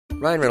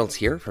Ryan Reynolds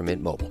here from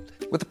Mint Mobile.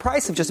 With the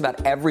price of just about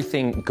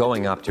everything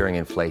going up during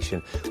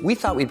inflation, we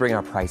thought we'd bring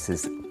our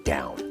prices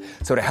down.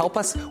 So to help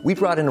us, we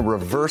brought in a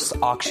reverse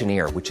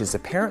auctioneer, which is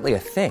apparently a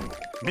thing.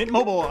 Mint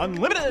Mobile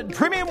Unlimited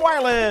Premium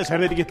Wireless. How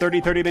to get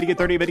 30, 30, bit to get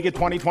 30, bit to get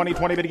 20, 20,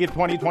 20, bit to get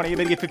 20, 20,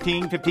 bit to get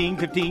 15, 15,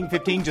 15,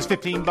 15, just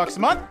 $15 a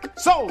month?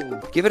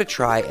 Sold! Give it a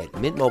try at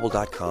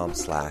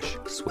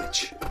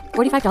mintmobile.com/switch.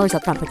 $45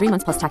 up front for 3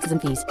 months plus taxes and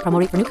fees. Promo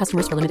rate for new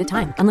customers for limited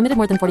time. Unlimited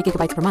more than 40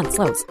 gigabytes per month.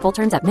 Slows full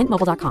terms at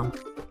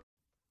mintmobile.com.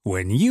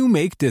 When you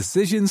make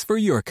decisions for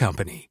your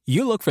company,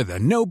 you look for the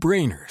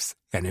no-brainers.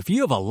 And if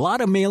you have a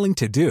lot of mailing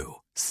to do,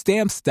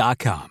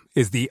 Stamps.com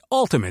is the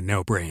ultimate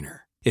no-brainer.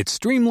 It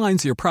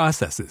streamlines your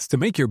processes to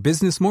make your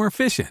business more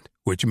efficient,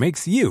 which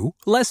makes you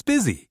less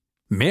busy.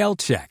 Mail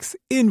checks,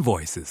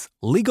 invoices,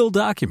 legal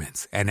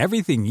documents, and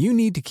everything you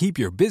need to keep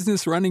your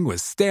business running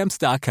with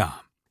Stamps.com.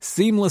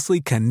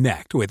 Seamlessly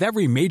connect with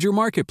every major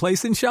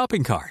marketplace and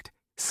shopping cart.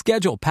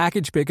 Schedule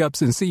package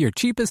pickups and see your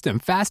cheapest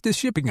and fastest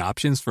shipping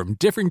options from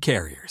different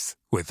carriers,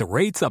 with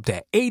rates up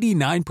to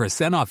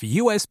 89% off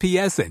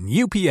USPS and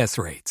UPS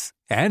rates.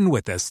 And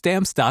with the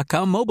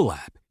Stamps.com mobile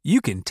app,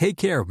 you can take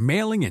care of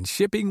mailing and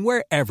shipping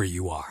wherever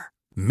you are.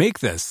 Make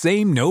the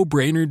same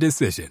no-brainer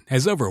decision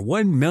as over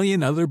 1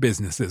 million other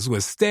businesses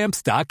with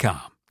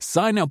Stamps.com.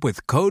 Sign up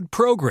with code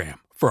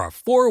PROGRAM for a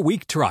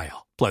 4-week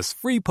trial, plus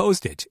free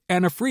postage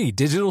and a free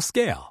digital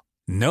scale.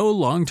 No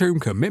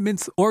long-term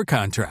commitments or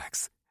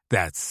contracts.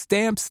 That's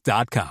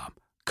Stamps.com.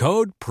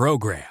 Code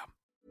PROGRAM.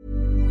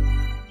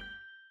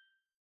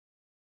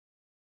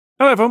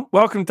 Hello everyone,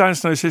 welcome to Dan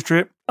Snow's History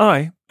Hit.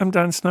 I am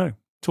Dan Snow,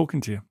 talking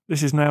to you.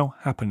 This is now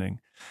happening.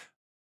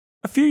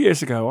 A few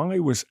years ago, I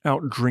was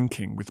out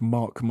drinking with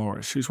Mark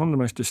Morris, who's one of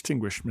the most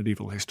distinguished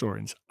medieval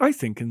historians, I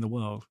think, in the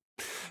world.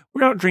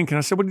 We're out drinking.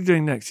 I said, "What are you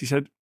doing next?" He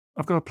said,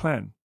 "I've got a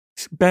plan.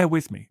 He said, bear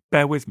with me.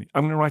 I'm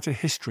going to write a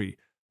history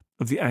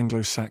of the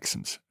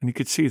Anglo-Saxons." And you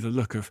could see the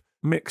look of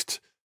mixed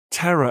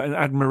terror and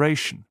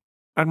admiration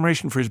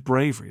for his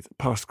bravery that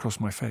passed across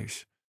my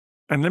face.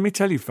 And let me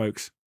tell you,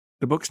 folks,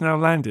 the book's now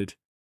landed.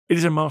 It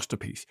is a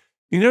masterpiece.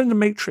 You know in The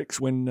Matrix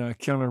when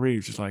Keanu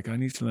Reeves is like, "I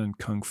need to learn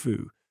Kung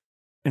Fu."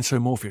 And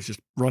so Morpheus just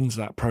runs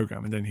that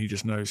program and then he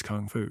just knows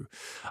Kung Fu.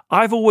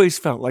 I've always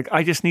felt like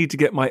I just need to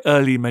get my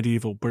early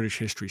medieval British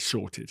history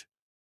sorted.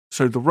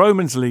 So the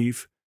Romans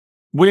leave,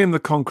 William the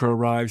Conqueror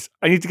arrives.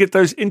 I need to get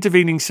those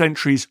intervening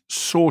centuries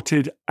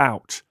sorted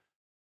out.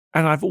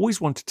 And I've always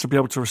wanted to be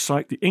able to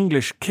recite the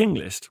English king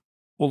list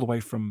all the way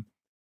from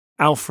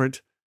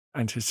Alfred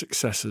and his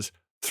successors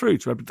through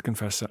to Edward the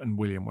Confessor and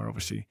William, where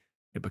obviously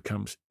it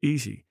becomes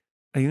easy.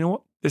 And you know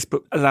what? This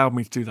book allowed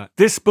me to do that.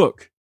 This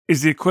book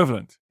is the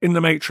equivalent in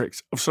The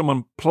Matrix of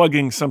someone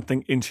plugging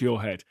something into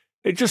your head.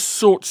 It just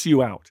sorts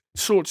you out,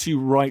 sorts you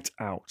right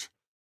out.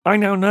 I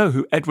now know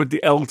who Edward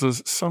the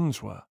Elder's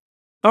sons were.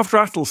 After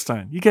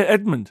Athelstan, you get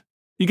Edmund,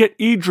 you get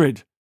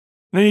Edred,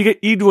 and then you get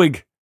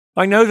Edwig.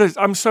 I know that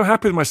I'm so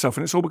happy with myself,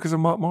 and it's all because of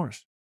Mark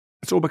Morris.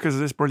 It's all because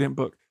of this brilliant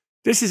book.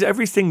 This is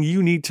everything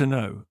you need to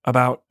know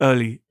about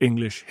early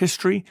English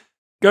history.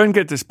 Go and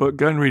get this book.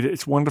 Go and read it.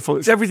 It's wonderful.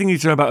 It's everything you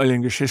need to know about early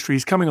English history.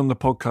 He's coming on the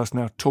podcast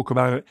now to talk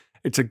about it.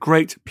 It's a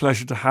great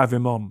pleasure to have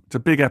him on. It's a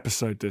big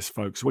episode, this,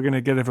 folks. We're going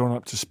to get everyone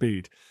up to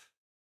speed.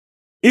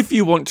 If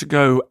you want to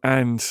go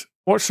and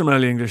watch some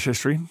early English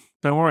history,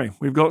 don't worry.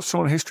 We've got some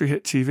on History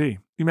Hit TV.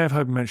 You may have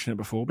heard me mention it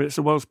before, but it's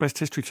the world's best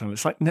history channel.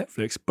 It's like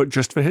Netflix, but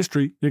just for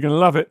history. You're going to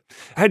love it.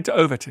 Head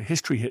over to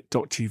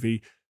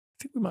historyhit.tv. I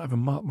think we might have a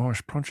Mark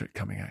Morris project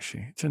coming,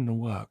 actually. It's in the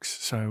works.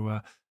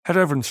 So head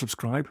over and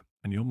subscribe,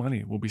 and your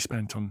money will be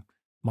spent on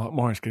Mark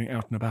Morris getting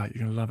out and about.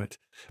 You're going to love it.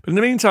 But in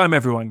the meantime,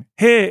 everyone,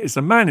 here is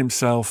the man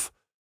himself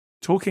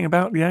talking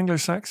about the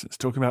Anglo-Saxons,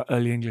 talking about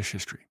early English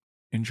history.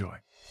 Enjoy.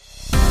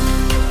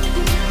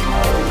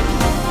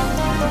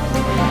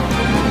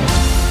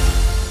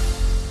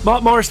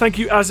 Mark Morris, thank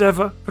you as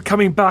ever for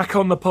coming back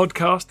on the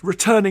podcast,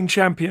 returning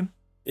champion.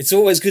 It's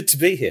always good to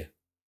be here.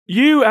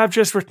 You have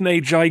just written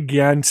a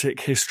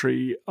gigantic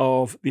history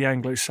of the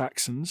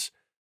Anglo-Saxons.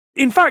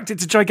 In fact,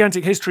 it's a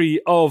gigantic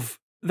history of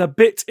the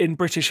bit in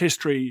British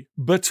history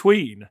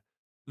between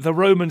the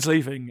Romans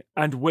leaving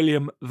and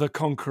William the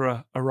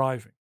Conqueror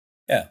arriving.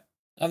 Yeah.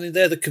 I mean,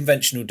 they're the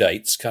conventional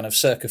dates, kind of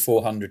circa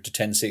 400 to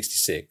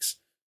 1066.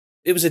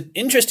 It was an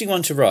interesting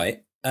one to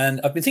write,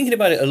 and I've been thinking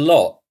about it a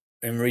lot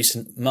in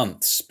recent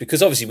months,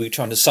 because obviously we're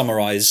trying to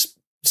summarise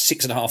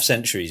 6.5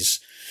 centuries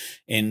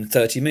in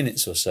 30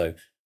 minutes or so.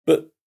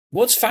 But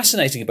what's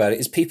fascinating about it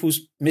is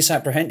people's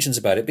misapprehensions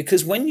about it,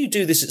 because when you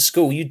do this at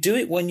school, you do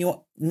it when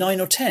you're 9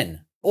 or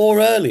 10 or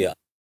earlier.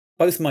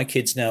 Both my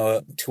kids now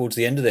are towards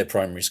the end of their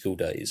primary school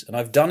days, and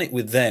I've done it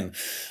with them.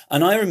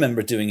 And I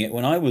remember doing it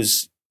when I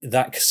was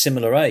that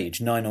similar age,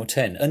 9 or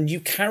 10. And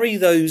you carry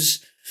those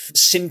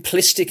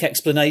simplistic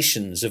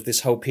explanations of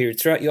this whole period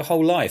throughout your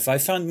whole life. I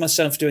found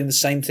myself doing the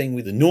same thing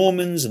with the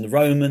Normans and the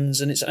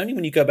Romans, and it's only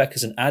when you go back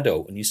as an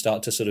adult and you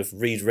start to sort of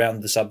read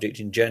around the subject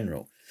in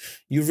general,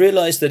 you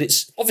realise that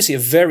it's obviously a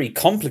very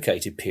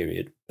complicated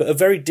period, but a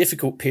very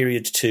difficult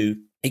period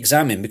to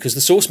examine because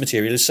the source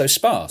material is so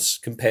sparse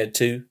compared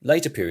to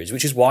later periods,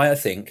 which is why I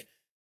think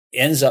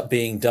ends up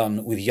being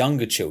done with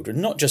younger children,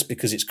 not just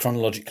because it's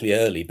chronologically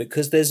early,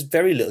 because there's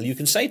very little you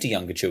can say to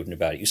younger children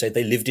about it. You say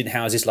they lived in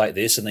houses like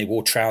this and they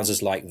wore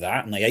trousers like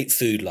that and they ate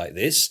food like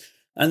this.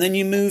 And then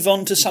you move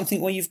on to something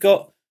where you've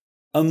got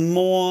a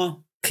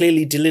more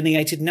clearly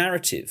delineated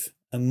narrative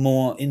and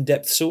more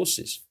in-depth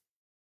sources.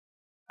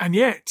 And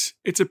yet,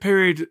 it's a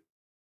period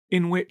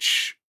in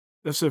which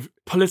the sort of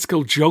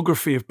political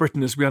geography of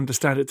Britain as we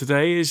understand it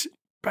today is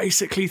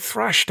basically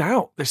thrashed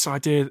out. This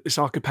idea that this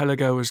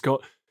archipelago has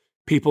got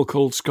people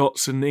called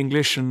Scots and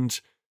English and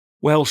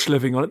Welsh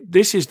living on it.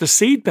 This is the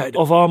seedbed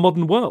of our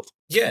modern world.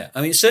 Yeah,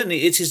 I mean,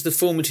 certainly it is the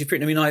formative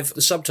period. I mean,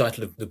 the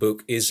subtitle of the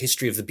book is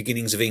History of the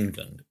Beginnings of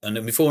England.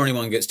 And before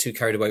anyone gets too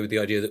carried away with the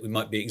idea that we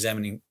might be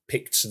examining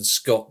Picts and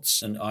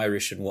Scots and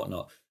Irish and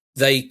whatnot,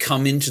 they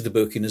come into the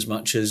book in as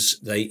much as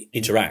they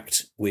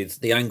interact with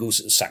the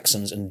Angles,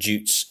 Saxons and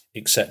Jutes,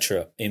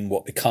 etc., in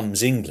what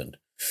becomes England.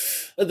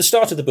 At the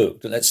start of the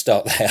book, let's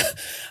start there,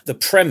 the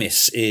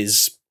premise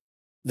is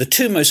the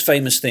two most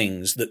famous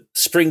things that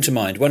spring to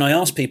mind when I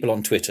ask people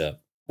on Twitter,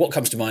 what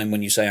comes to mind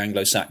when you say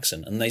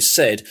Anglo-Saxon? And they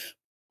said,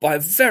 by a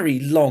very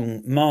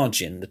long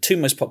margin, the two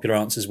most popular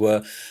answers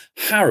were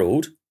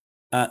Harold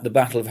at the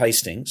Battle of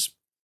Hastings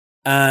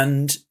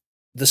and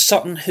the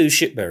Sutton Hoo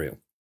ship burial.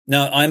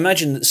 Now, I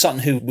imagine that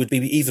Sutton Hoo would be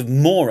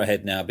even more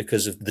ahead now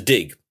because of The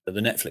Dig, the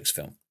Netflix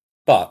film.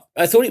 But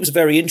I thought it was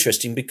very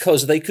interesting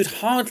because they could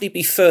hardly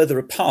be further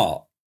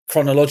apart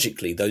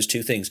chronologically, those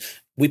two things.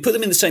 We put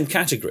them in the same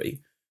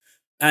category.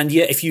 And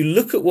yet, if you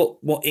look at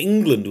what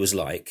England was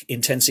like in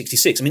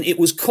 1066, I mean, it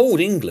was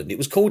called England. It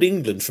was called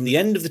England from the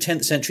end of the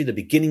 10th century, the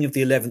beginning of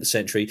the 11th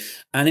century.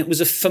 And it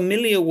was a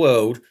familiar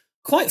world,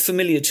 quite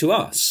familiar to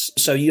us.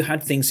 So you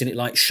had things in it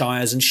like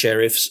shires and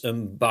sheriffs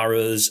and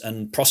boroughs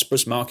and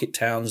prosperous market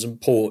towns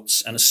and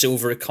ports and a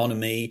silver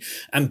economy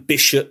and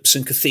bishops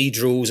and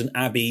cathedrals and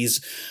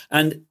abbeys.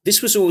 And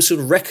this was all sort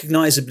of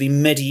recognisably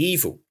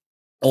medieval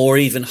or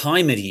even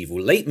high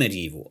medieval, late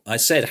medieval. I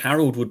said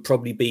Harold would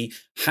probably be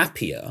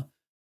happier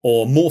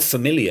or more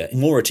familiar,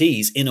 more at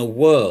ease in a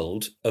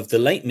world of the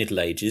late Middle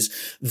Ages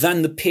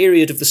than the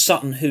period of the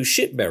Sutton Hoo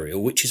ship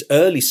burial, which is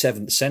early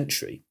 7th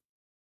century,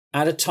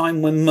 at a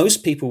time when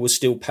most people were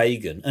still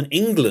pagan and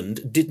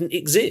England didn't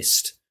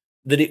exist,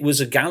 that it was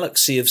a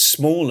galaxy of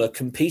smaller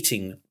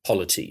competing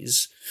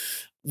polities,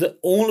 that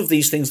all of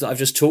these things that I've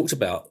just talked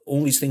about,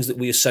 all these things that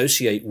we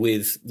associate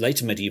with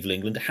later medieval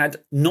England had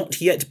not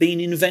yet been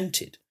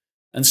invented.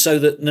 And so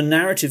that the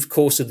narrative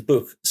course of the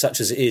book, such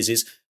as it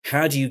is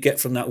how do you get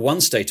from that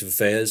one state of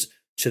affairs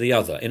to the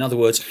other? In other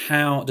words,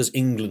 how does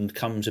England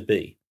come to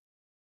be?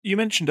 You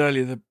mentioned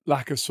earlier the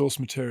lack of source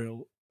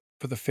material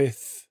for the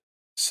 5th,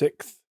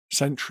 6th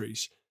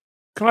centuries.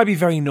 Can I be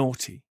very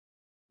naughty?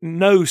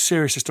 No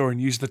serious historian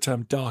uses the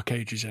term Dark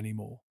Ages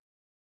anymore.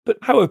 But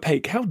how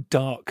opaque, how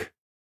dark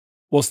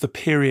was the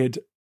period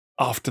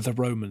after the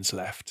Romans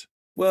left?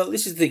 Well,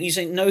 this is the thing. You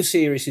say no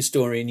serious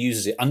historian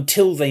uses it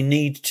until they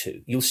need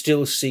to. You'll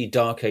still see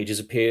Dark Ages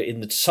appear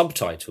in the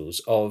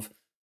subtitles of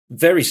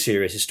very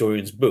serious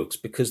historians' books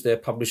because their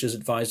publishers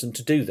advise them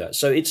to do that.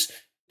 So it's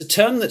a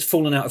term that's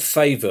fallen out of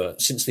favour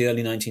since the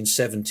early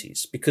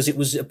 1970s because it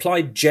was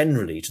applied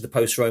generally to the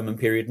post-Roman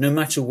period, no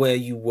matter where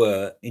you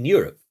were in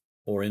Europe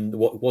or in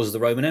what was the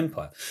Roman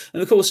Empire.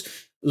 And of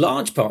course,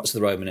 large parts of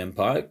the Roman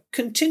Empire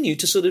continue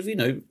to sort of,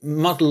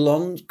 muddle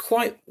on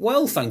quite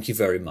well, thank you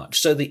very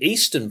much. So the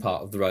eastern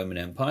part of the Roman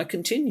Empire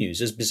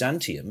continues as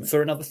Byzantium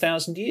for another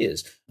 1,000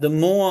 years. The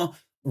more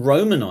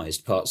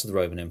Romanized parts of the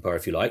Roman Empire,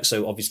 if you like,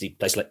 so obviously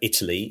places like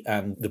Italy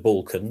and the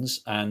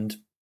Balkans and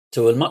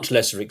to a much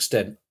lesser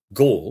extent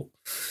Gaul,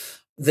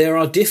 there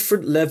are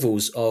different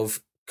levels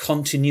of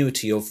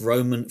continuity of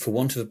Roman, for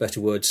want of a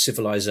better word,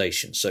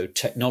 civilization. So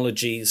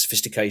technology,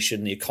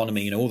 sophistication, the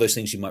economy, all those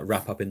things you might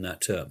wrap up in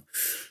that term.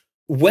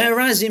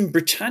 Whereas in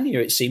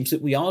Britannia, it seems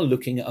that we are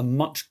looking at a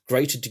much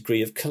greater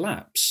degree of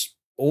collapse,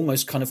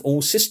 almost kind of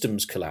all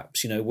systems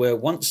collapse, where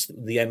once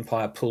the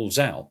empire pulls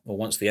out or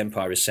once the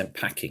empire is sent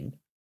packing,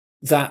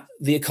 that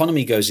the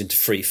economy goes into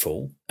free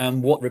fall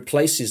and what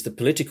replaces the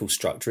political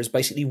structure is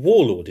basically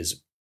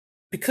warlordism.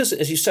 Because,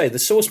 as you say, the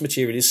source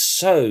material is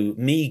so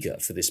meagre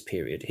for this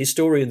period,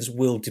 historians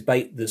will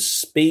debate the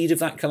speed of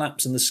that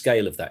collapse and the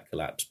scale of that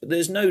collapse. But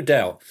there's no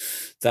doubt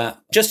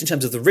that just in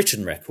terms of the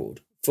written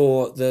record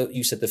for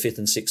you said the 5th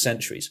and 6th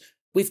centuries,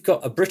 we've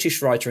got a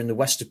British writer in the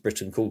west of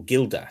Britain called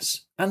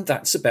Gildas, and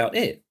that's about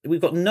it.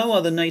 We've got no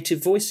other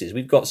native voices.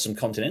 We've got some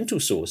continental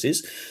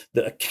sources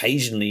that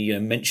occasionally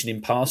mention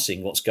in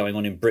passing what's going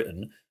on in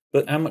Britain,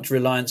 but how much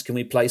reliance can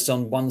we place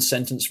on one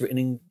sentence written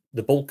in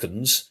the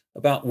Balkans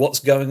about what's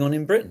going on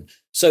in Britain?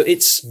 So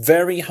it's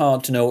very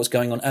hard to know what's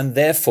going on and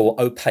therefore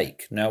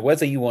opaque. Now,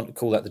 whether you want to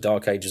call that the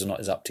Dark Ages or not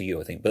is up to you,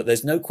 I think, but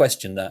there's no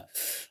question that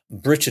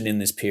Britain in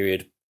this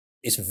period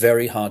is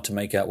very hard to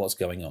make out what's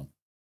going on.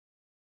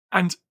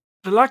 And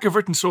the lack of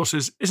written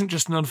sources isn't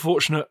just an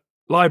unfortunate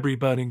library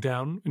burning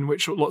down in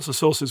which lots of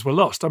sources were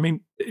lost. I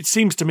mean, it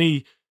seems to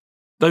me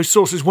those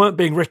sources weren't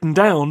being written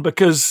down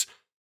because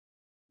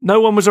no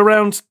one was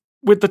around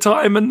with the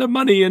time and the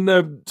money and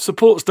the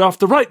support staff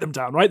to write them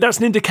down, right? That's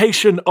an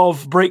indication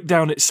of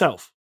breakdown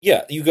itself.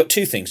 Yeah, you've got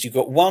two things. You've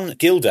got one,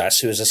 Gildas,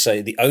 who, as I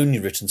say, the only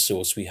written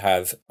source we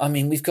have. I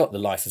mean, we've got the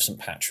Life of St.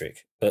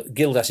 Patrick, but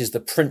Gildas is the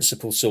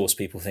principal source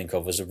people think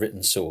of as a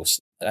written source,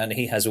 and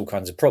he has all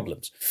kinds of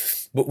problems.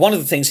 But one of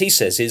the things he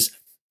says is,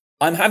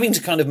 I'm having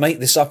to kind of make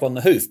this up on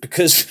the hoof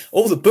because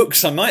all the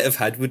books I might have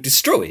had were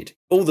destroyed.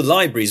 All the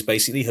libraries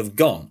basically have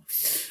gone.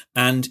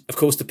 And, of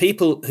course, the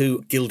people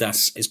who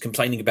Gildas is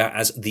complaining about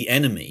as the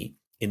enemy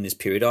in this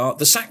period are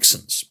the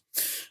Saxons.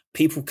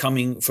 People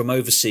coming from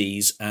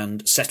overseas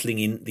and settling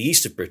in the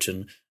east of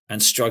Britain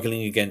and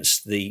struggling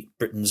against the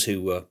Britons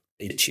who were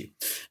in issue.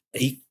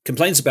 He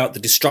complains about the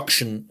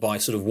destruction by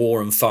sort of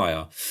war and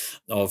fire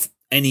of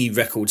any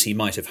records he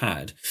might have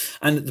had.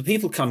 And the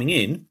people coming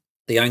in,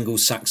 the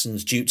Angles,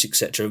 Saxons, Jutes,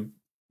 etc.,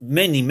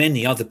 many,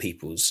 many other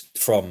peoples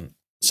from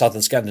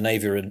southern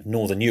Scandinavia and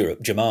northern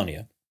Europe,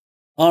 Germania,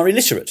 are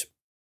illiterate.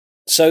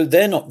 So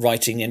they're not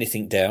writing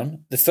anything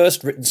down. The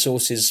first written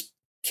sources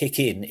kick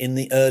in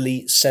the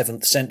early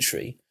 7th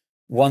century,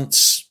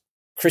 once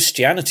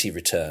Christianity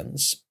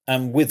returns,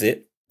 and with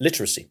it,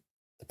 literacy,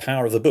 the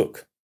power of the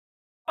book.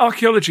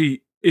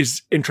 Archaeology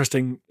is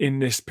interesting in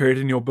this period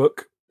in your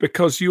book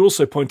because you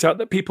also point out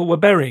that people were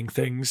burying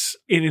things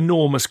in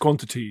enormous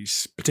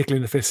quantities,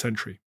 particularly in the 5th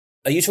century.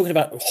 Are you talking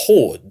about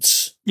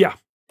hoards? Yeah.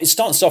 It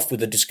starts off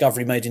with a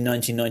discovery made in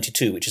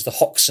 1992, which is the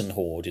Hoxton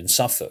Hoard in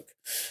Suffolk.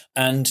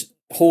 And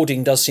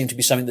hoarding does seem to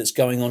be something that's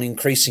going on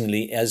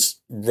increasingly as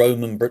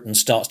Roman Britain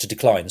starts to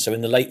decline. So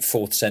in the late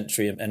 4th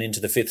century and into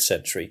the 5th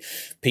century,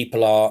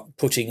 people are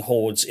putting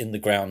hoards in the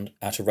ground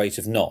at a rate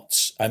of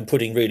knots and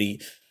putting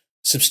really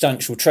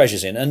substantial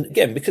treasures in. And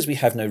again, because we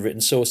have no written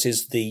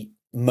sources, the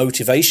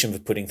motivation for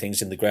putting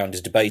things in the ground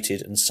is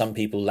debated. And some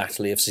people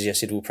latterly have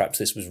suggested, well, perhaps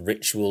this was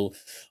ritual.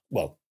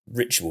 Well,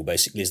 ritual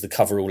basically is the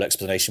cover-all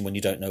explanation when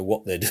you don't know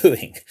what they're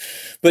doing.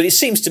 But it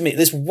seems to me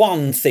there's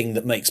one thing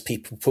that makes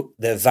people put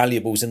their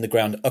valuables in the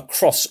ground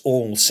across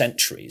all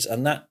centuries,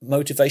 and that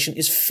motivation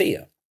is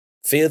fear.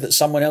 Fear that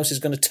someone else is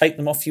going to take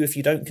them off you if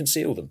you don't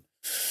conceal them.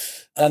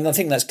 And I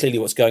think that's clearly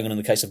what's going on in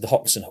the case of the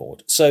Hoxton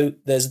Hoard. So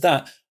there's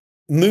that.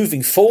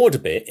 Moving forward a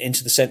bit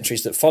into the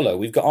centuries that follow,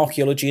 we've got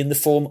archaeology in the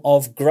form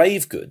of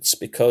grave goods,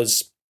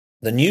 because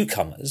the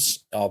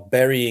newcomers are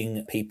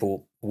burying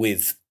people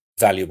with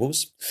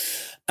valuables.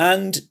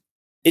 And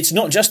it's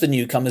not just the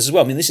newcomers as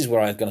well. I mean, this is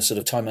where I'm going to sort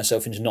of tie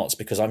myself into knots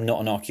because I'm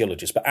not an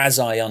archaeologist, but as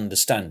I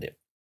understand it,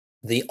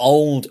 the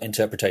old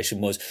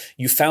interpretation was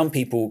you found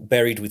people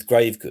buried with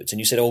grave goods and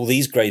you said, oh,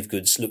 these grave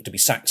goods look to be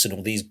Saxon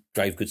or these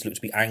grave goods look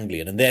to be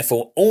Anglian. And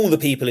therefore all the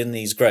people in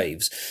these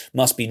graves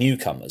must be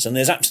newcomers. And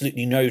there's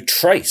absolutely no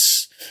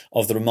trace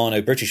of the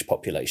Romano-British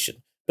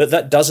population. But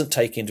that doesn't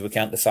take into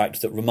account the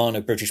fact that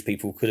Romano-British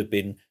people could have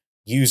been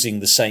using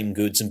the same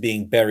goods and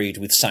being buried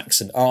with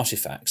Saxon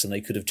artifacts, and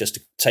they could have just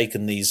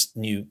taken these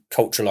new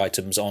cultural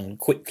items on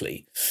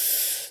quickly.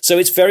 So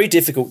it's very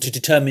difficult to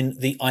determine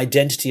the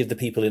identity of the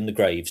people in the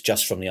graves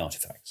just from the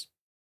artifacts.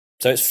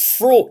 So it's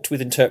fraught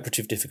with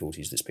interpretive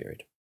difficulties, this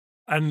period.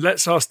 And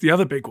let's ask the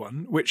other big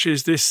one, which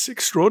is this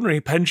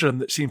extraordinary pendulum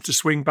that seems to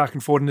swing back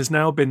and forth and has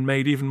now been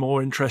made even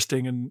more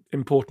interesting and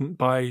important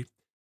by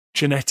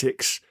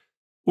genetics,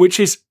 which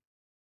is,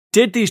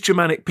 did these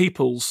Germanic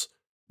peoples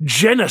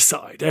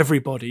genocide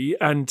everybody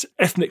and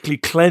ethnically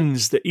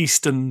cleanse the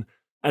eastern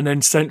and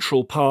then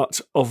central part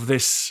of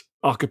this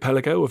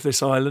archipelago, of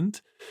this island?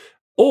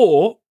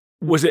 Or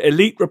was it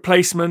elite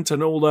replacement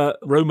and all the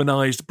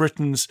Romanized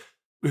Britons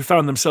who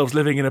found themselves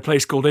living in a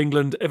place called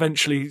England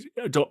eventually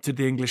adopted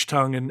the English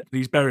tongue and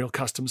these burial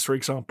customs, for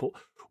example?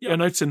 I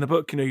notice in the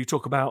book, you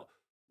talk about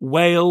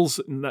Wales,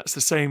 and that's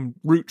the same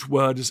root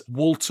word as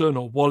Walton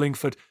or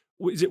Wallingford.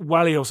 Is it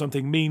Wally or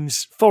something,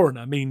 means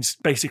foreigner, means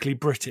basically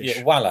British.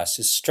 Yeah, Wallace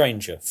is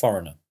stranger,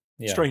 foreigner.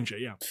 Yeah. Stranger,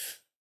 yeah.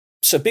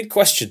 So big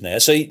question there.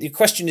 So the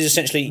question is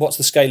essentially, what's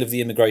the scale of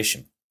the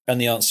immigration? And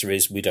the answer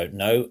is, we don't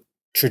know.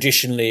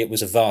 Traditionally, it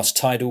was a vast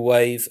tidal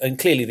wave. And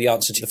clearly the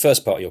answer to the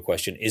first part of your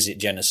question, is it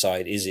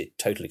genocide? Is it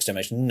total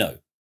extermination? No.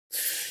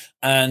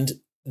 And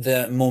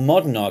the more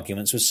modern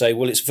arguments would say,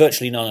 well, it's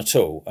virtually none at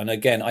all. And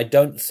again, I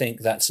don't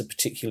think that's a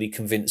particularly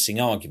convincing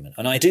argument.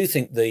 And I do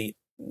think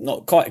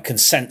not quite a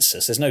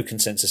consensus, there's no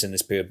consensus in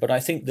this period, but I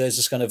think there's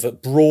this kind of a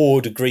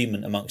broad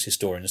agreement amongst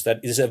historians that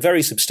it is a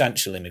very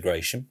substantial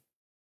immigration,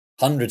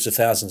 hundreds of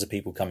thousands of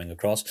people coming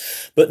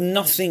across, but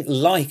nothing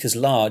like as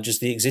large as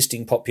the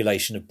existing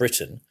population of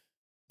Britain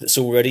that's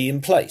already in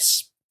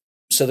place.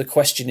 So the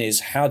question is,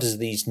 how does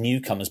these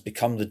newcomers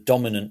become the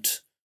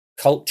dominant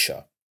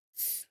culture?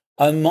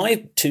 And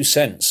my 2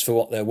 cents for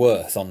what they're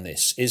worth on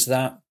this is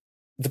that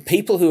the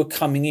people who are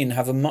coming in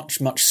have a much,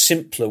 much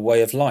simpler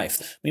way of life.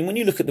 I mean, when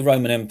you look at the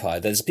Roman Empire,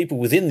 there's people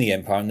within the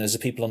empire and there's the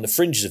people on the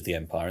fringes of the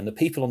empire. And the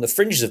people on the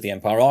fringes of the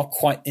empire are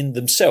quite in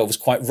themselves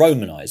quite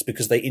Romanized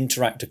because they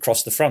interact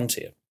across the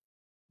frontier.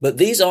 But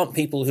these aren't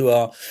people who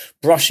are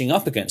brushing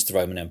up against the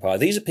Roman Empire.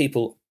 These are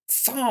people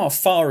far,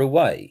 far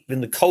away in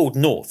the cold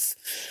north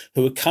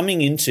who are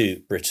coming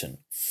into Britain.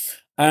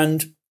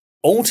 And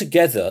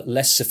altogether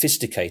less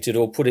sophisticated,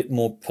 or put it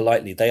more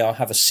politely, they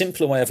have a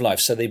simpler way of life.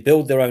 So they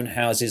build their own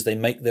houses, they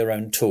make their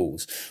own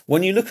tools.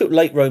 When you look at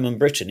late Roman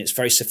Britain, it's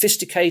very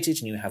sophisticated,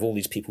 and you have all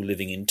these people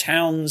living in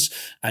towns,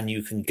 and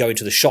you can go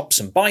into the shops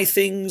and buy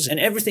things, and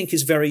everything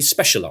is very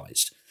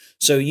specialised.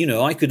 So,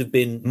 I could have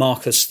been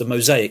Marcus the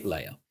mosaic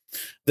layer.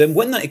 Then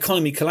when that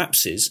economy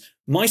collapses,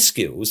 my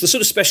skills, the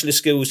sort of specialist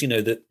skills,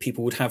 that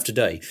people would have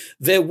today,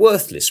 they're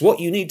worthless. What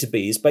you need to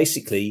be is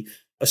basically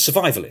a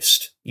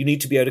survivalist. You need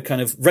to be able to kind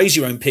of raise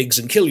your own pigs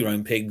and kill your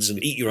own pigs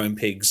and eat your own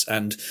pigs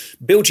and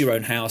build your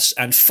own house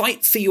and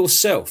fight for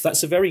yourself.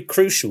 That's a very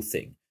crucial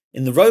thing.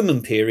 In the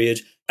Roman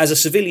period, as a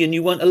civilian,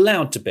 you weren't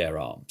allowed to bear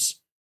arms.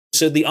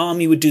 So the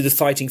army would do the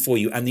fighting for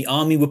you, and the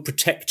army would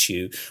protect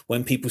you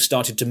when people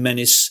started to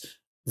menace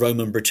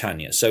Roman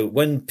Britannia. So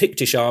when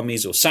Pictish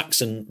armies or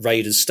Saxon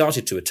raiders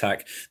started to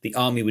attack, the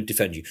army would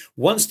defend you.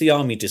 Once the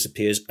army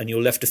disappears and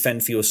you're left to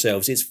fend for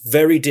yourselves, it's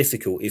very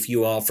difficult if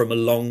you are from a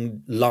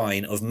long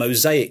line of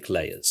mosaic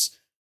layers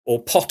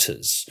or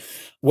potters.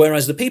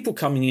 Whereas the people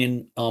coming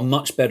in are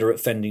much better at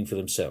fending for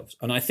themselves.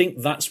 And I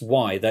think that's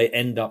why they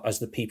end up as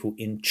the people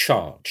in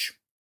charge,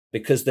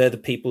 because they're the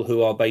people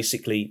who are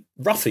basically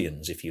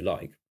ruffians, if you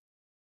like.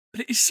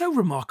 But it is so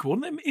remarkable.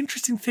 One of the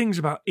interesting things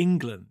about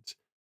England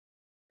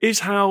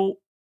is how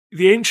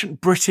the ancient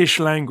British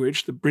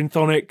language, the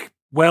Brythonic,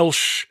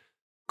 Welsh,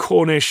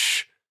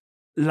 Cornish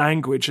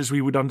language as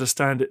we would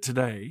understand it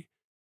today,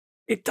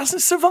 it doesn't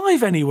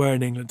survive anywhere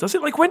in England, does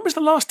it? Like, when was the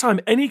last time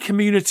any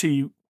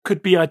community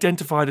could be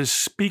identified as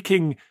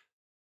speaking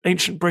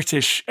ancient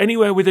British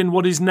anywhere within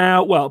what is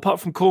now, well,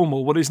 apart from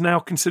Cornwall, what is now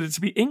considered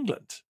to be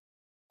England?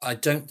 I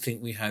don't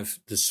think we have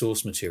the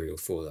source material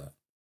for that.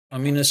 I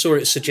mean, I saw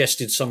it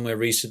suggested somewhere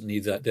recently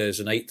that there's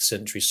an 8th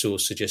century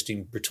source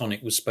suggesting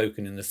Brittonic was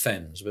spoken in the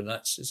Fens, but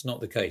it's not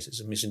the case.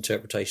 It's a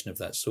misinterpretation of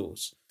that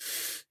source.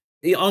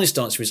 The honest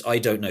answer is I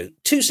don't know.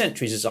 2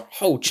 centuries is a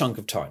whole chunk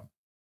of time.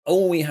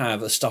 All we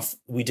have are stuff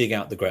we dig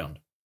out the ground.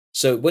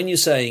 So when you're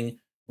saying,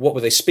 what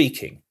were they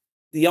speaking?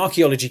 The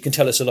archaeology can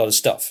tell us a lot of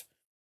stuff,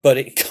 but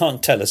it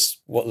can't tell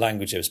us what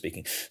language they were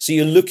speaking. So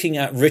you're looking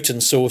at written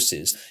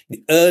sources.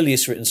 The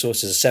earliest written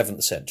sources are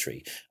 7th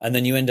century. And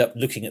then you end up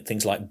looking at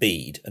things like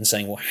Bede and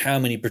saying, well, how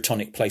many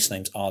Brittonic place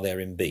names are there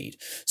in Bede?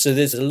 So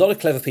there's a lot of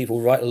clever people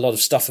who write a lot of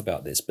stuff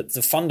about this. But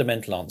the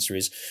fundamental answer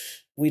is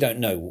we don't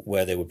know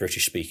where there were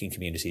British-speaking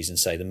communities in,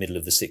 say, the middle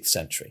of the 6th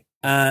century.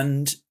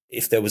 And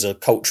if there was a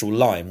cultural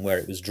line where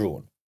it was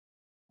drawn.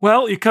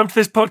 Well, you come to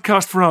this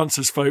podcast for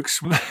answers,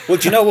 folks. Well, do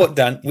you know what,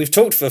 Dan? We've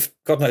talked for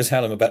God knows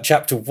how long about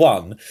chapter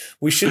 1.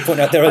 We should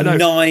point out there are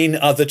 9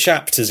 other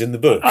chapters in the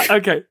book.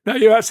 Okay, no,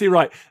 you're absolutely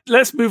right.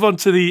 Let's move on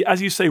to the,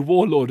 as you say,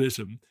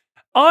 warlordism.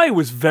 I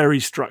was very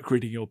struck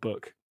reading your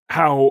book,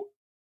 how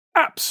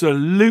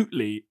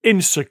absolutely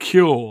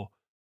insecure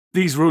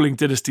these ruling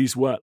dynasties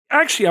were.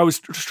 Actually, I was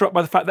struck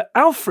by the fact that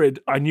Alfred,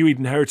 I knew he'd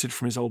inherited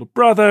from his older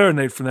brother and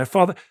they'd from their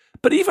father,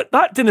 but even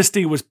that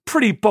dynasty was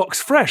pretty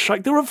box fresh.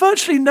 Like, there are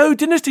virtually no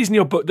dynasties in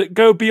your book that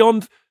go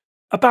beyond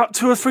about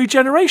 2 or 3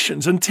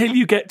 generations until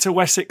you get to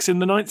Wessex in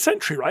the 9th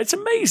century, right? It's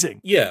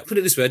amazing. Yeah, put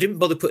it this way, I didn't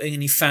bother putting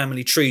any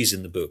family trees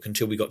in the book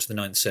until we got to the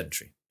 9th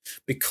century.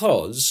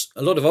 Because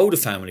a lot of older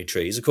family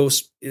trees, of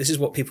course, this is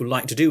what people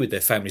like to do with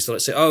their families. They like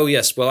to say, oh,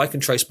 yes, well, I can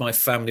trace my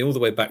family all the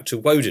way back to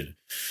Woden,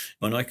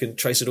 and I can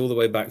trace it all the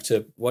way back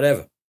to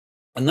whatever.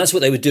 And that's what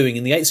they were doing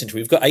in the 8th century.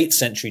 We've got 8th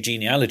century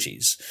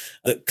genealogies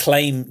that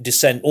claim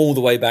descent all the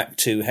way back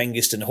to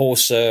Hengist and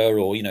Horsa,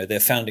 or, their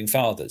founding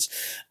fathers.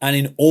 And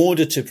in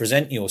order to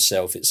present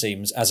yourself, it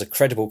seems, as a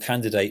credible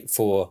candidate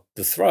for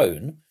the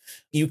throne,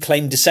 you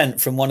claim descent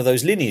from one of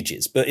those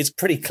lineages. But it's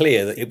pretty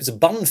clear that it was a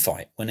bun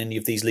fight when any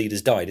of these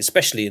leaders died,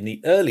 especially in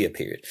the earlier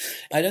period.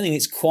 I don't think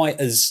it's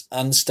quite as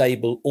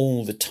unstable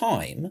all the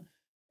time.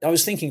 I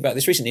was thinking about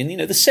this recently,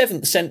 and, the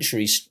 7th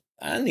century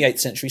and the 8th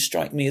century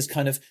strike me as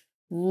kind of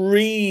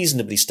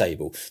reasonably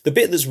stable. The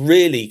bit that's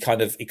really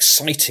kind of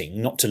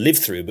exciting, not to live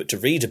through, but to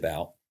read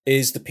about,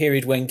 is the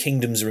period when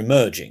kingdoms are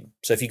emerging.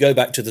 So if you go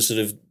back to the sort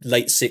of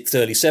late 6th,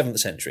 early 7th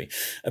century,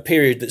 a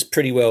period that's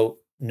pretty well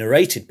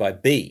narrated by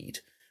Bede,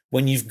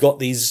 when you've got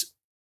these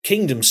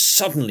kingdoms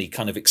suddenly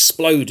kind of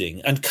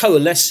exploding and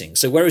coalescing.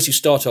 So whereas you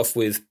start off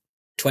with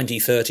 20,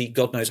 30,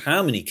 God knows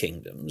how many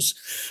kingdoms,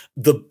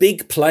 the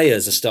big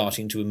players are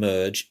starting to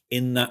emerge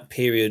in that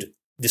period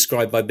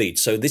described by Bede.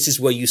 So this is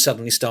where you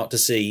suddenly start to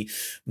see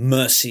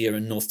Mercia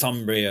and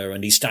Northumbria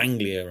and East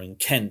Anglia and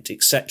Kent,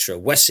 etc.,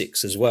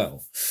 Wessex as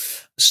well,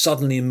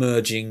 suddenly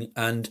emerging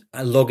and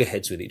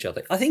loggerheads with each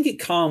other. I think it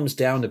calms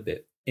down a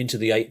bit into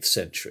the 8th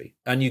century,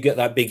 and you get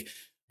that big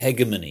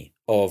hegemony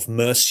of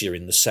Mercia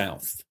in the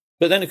south.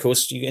 But then, of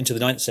course, you get into the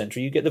 9th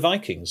century, you get the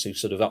Vikings who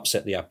sort of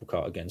upset the apple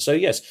cart again. So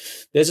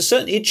yes, there's a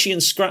certain itchy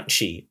and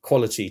scratchy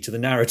quality to the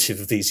narrative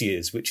of these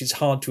years, which is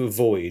hard to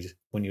avoid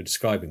when you're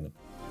describing them.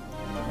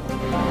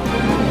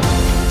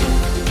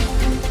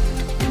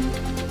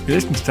 You're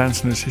listening to Dan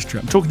Snow's History.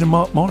 I'm talking to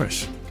Mark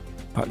Morris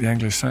about the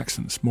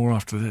Anglo-Saxons. More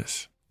after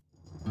this.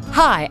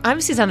 Hi, I'm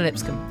Susanna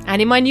Lipscomb,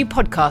 and in my new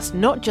podcast,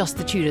 Not Just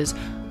the Tudors,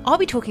 I'll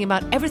be talking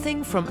about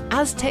everything from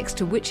Aztecs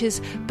to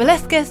witches,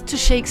 Belethgeth to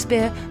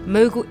Shakespeare,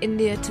 Mogul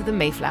India to the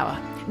Mayflower.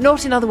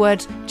 Not, in other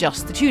words,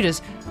 just the Tudors,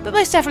 but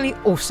most definitely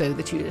also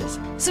the Tudors.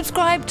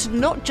 Subscribe to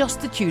Not Just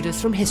the Tudors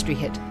from History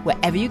Hit,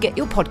 wherever you get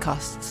your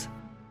podcasts.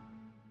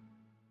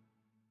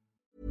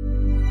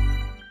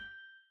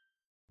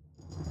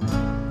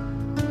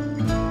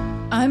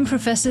 I'm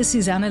Professor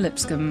Susanna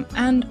Lipscomb,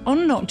 and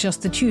on Not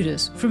Just the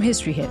Tudors from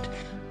History Hit,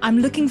 I'm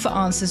looking for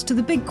answers to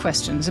the big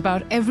questions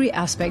about every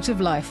aspect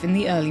of life in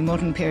the early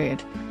modern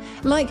period.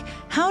 Like,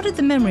 how did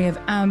the memory of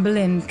Anne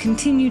Boleyn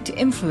continue to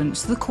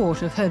influence the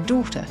court of her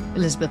daughter,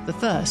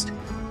 Elizabeth I?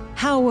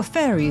 How were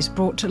fairies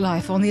brought to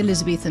life on the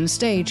Elizabethan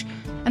stage?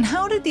 And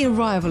how did the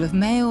arrival of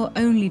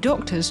male-only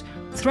doctors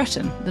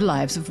threaten the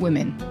lives of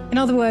women? In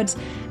other words,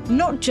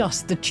 not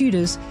just the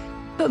Tudors,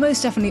 but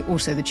most definitely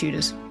also the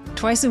Tudors.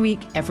 Twice a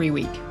week, every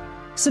week.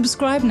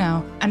 Subscribe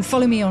now and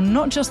follow me on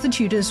Not Just the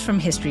Tudors from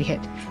History Hit,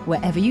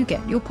 wherever you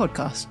get your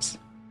podcasts.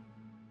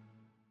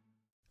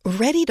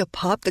 Ready to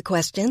pop the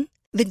question?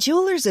 The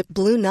jewelers at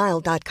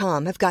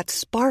BlueNile.com have got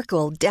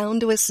sparkle down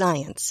to a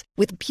science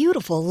with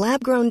beautiful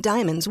lab-grown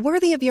diamonds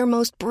worthy of your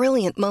most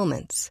brilliant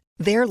moments.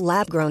 Their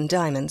lab-grown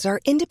diamonds are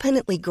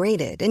independently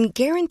graded and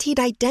guaranteed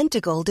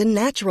identical to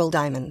natural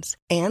diamonds,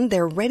 and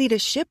they're ready to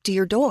ship to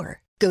your door.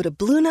 Go to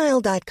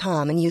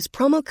BlueNile.com and use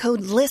promo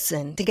code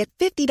LISTEN to get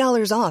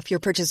 $50 off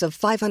your purchase of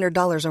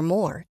 $500 or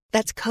more.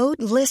 That's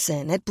code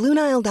LISTEN at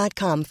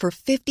BlueNile.com for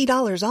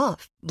 $50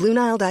 off.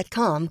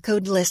 BlueNile.com,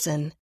 code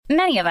LISTEN.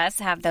 Many of us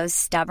have those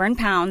stubborn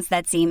pounds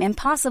that seem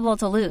impossible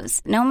to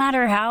lose, no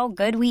matter how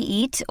good we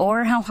eat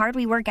or how hard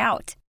we work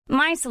out.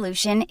 My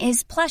solution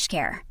is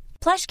PlushCare.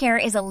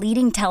 PlushCare is a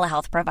leading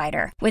telehealth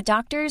provider with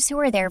doctors who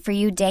are there for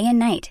you day and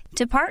night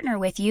to partner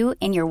with you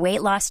in your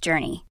weight loss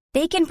journey.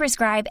 They can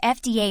prescribe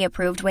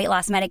FDA-approved weight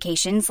loss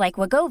medications like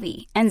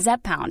Wegovy and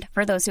Zepbound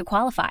for those who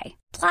qualify.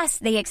 Plus,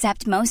 they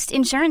accept most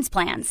insurance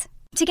plans.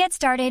 To get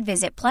started,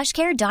 visit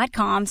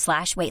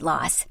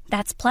plushcare.com/weightloss.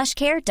 That's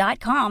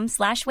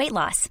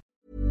plushcare.com/weightloss.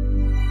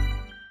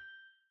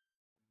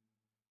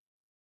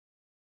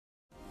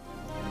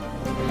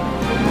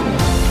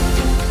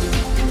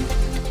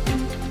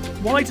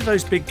 Why do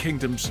those big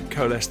kingdoms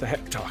coalesce the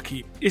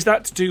heptarchy? Is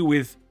that to do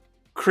with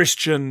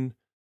Christian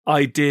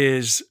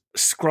ideas,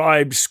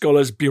 scribes,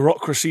 scholars,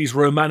 bureaucracies,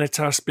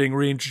 Romanitas being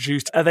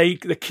reintroduced? Are they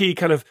the key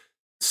kind of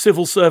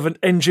civil servant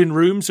engine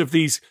rooms of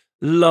these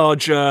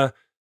larger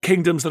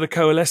kingdoms that are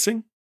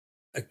coalescing?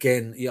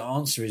 Again, the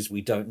answer is we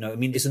don't know. I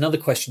mean, it's another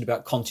question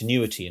about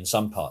continuity in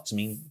some parts. I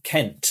mean,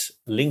 Kent,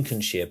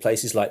 Lincolnshire,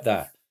 places like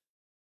that,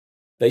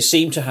 they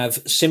seem to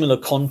have similar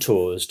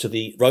contours to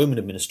the Roman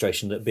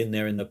administration that have been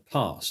there in the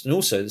past, and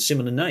also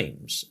similar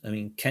names. I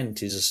mean,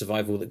 Kent is a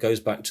survival that goes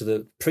back to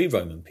the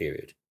pre-Roman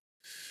period.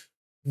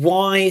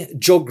 Why?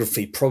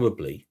 Geography,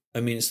 probably.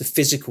 I mean, it's the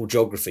physical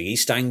geography.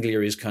 East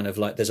Anglia is kind of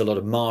like, there's a lot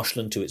of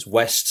marshland to its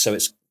west, so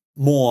it's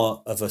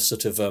more of a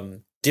sort of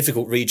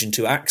difficult region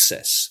to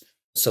access.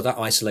 So that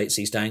isolates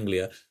East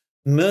Anglia.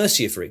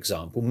 Mercia, for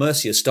example,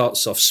 Mercia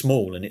starts off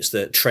small, and it's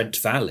the Trent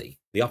Valley,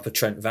 the upper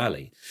Trent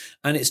Valley.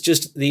 And it's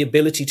just the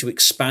ability to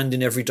expand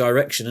in every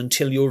direction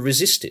until you're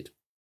resisted.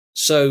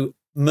 So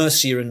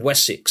Mercia and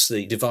Wessex,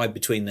 the divide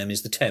between them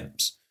is the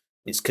Thames.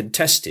 It's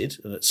contested,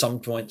 and at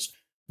some points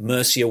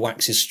Mercia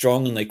waxes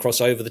strong and they cross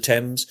over the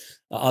Thames.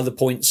 At other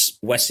points,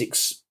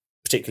 Wessex,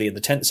 particularly in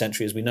the 10th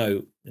century, as we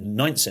know, in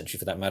the 9th century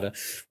for that matter,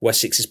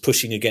 Wessex is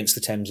pushing against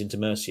the Thames into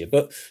Mercia.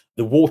 But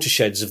the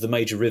watersheds of the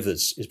major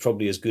rivers is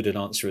probably as good an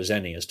answer as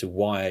any as to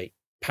why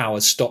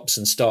power stops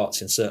and starts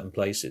in certain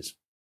places.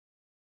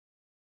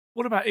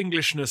 What about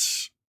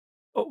Englishness?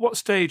 At what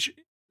stage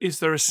is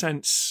there a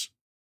sense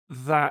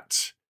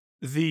that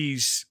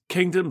these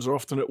kingdoms are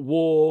often at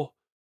war,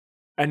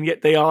 and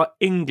yet they are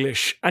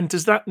English? And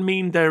does that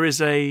mean there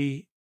is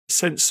a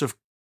sense of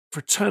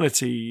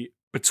fraternity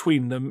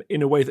between them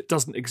in a way that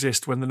doesn't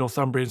exist when the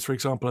Northumbrians, for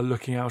example, are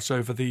looking out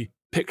over the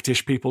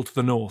Pictish people to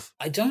the north?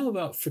 I don't know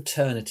about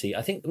fraternity.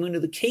 I think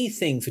the key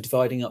thing for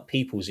dividing up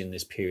peoples in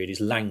this period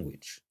is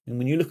language. And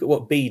when you look at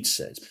what Bede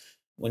says,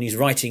 when he's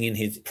writing in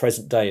his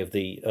present day of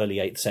the early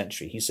 8th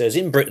century, he says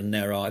in Britain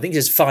there are, I think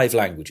there's 5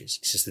 languages.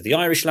 He says there's the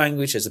Irish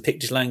language, there's the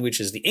Pictish language,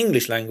 there's the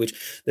English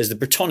language, there's the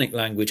Brittonic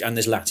language, and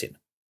there's Latin.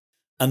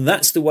 And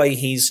that's the way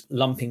he's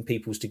lumping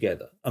peoples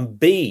together. And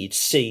Bede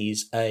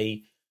sees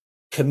a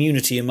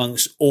community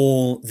amongst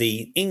all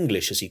the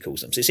English, as he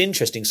calls them. So it's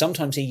interesting.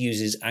 Sometimes he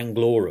uses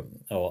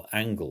Anglorum or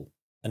Angle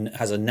and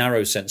has a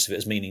narrow sense of it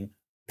as meaning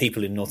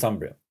people in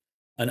Northumbria.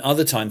 And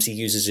other times he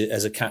uses it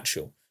as a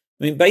catch-all.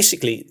 I mean,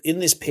 basically, in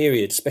this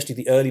period, especially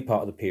the early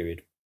part of the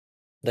period,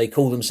 they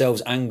call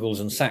themselves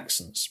Angles and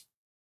Saxons.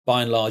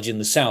 By and large, in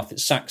the south,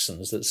 it's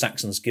Saxons. That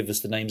Saxons give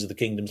us the names of the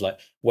kingdoms like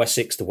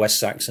Wessex, the West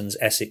Saxons,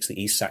 Essex,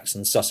 the East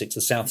Saxons, Sussex,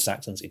 the South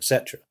Saxons,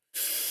 etc.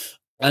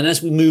 And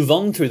as we move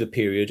on through the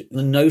period,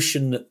 the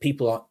notion that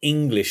people are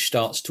English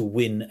starts to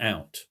win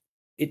out.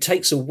 It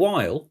takes a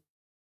while.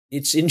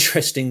 It's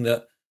interesting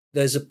that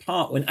there's a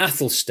part when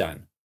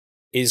Athelstan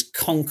is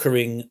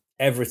conquering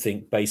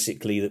everything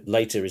basically that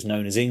later is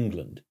known as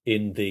England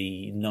in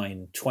the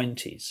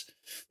 920s.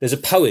 There's a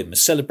poem, a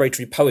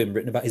celebratory poem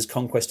written about his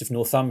conquest of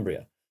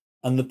Northumbria.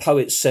 And the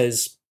poet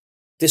says,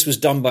 this was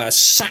done by a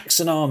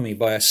Saxon army,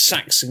 by a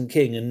Saxon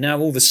king, and now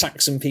all the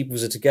Saxon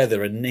peoples are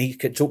together. And he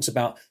talks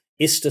about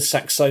Ista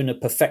Saxona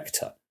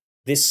Perfecta,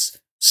 this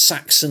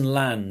Saxon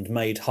land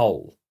made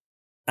whole.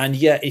 And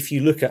yet, if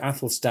you look at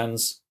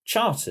Athelstan's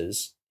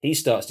charters, he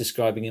starts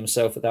describing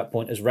himself at that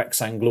point as Rex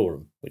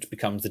Anglorum, which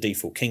becomes the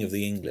default king of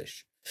the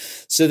English.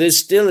 So there's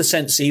still a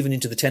sense, even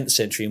into the 10th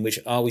century, in which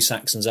are we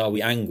Saxons, are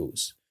we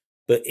Angles?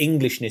 But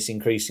Englishness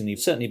increasingly,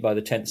 certainly by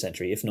the 10th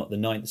century, if not the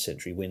 9th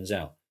century, wins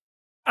out.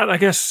 And I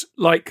guess,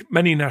 like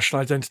many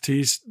national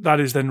identities, that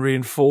is then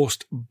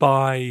reinforced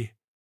by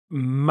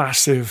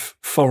massive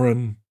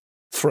foreign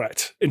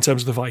threat in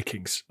terms of the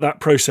Vikings. That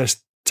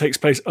process takes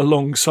place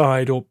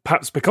alongside, or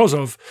perhaps because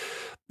of,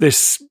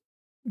 this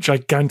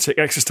gigantic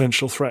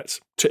existential threat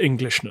to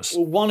Englishness.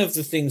 Well, one of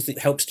the things that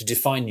helps to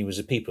define you as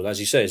a people, as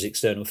you say, is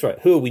external threat.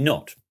 Who are we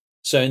not?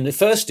 So in the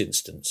first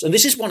instance, and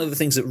this is one of the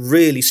things that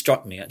really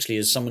struck me, actually,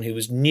 as someone who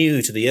was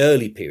new to the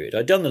early period.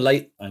 I'd done the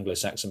late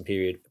Anglo-Saxon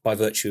period by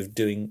virtue of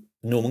doing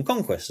Norman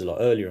conquest a lot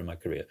earlier in my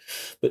career.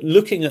 But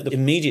looking at the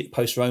immediate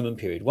post-Roman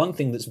period, one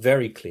thing that's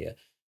very clear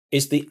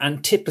is the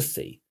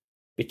antipathy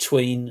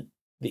between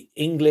the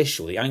English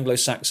or the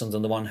Anglo-Saxons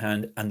on the one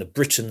hand and the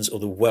Britons or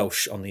the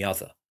Welsh on the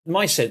other.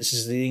 My sense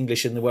is the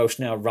English and the Welsh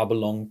now rub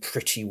along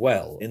pretty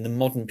well. In the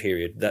modern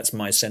period, that's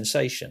my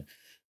sensation.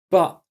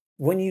 But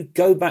when you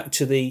go back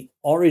to the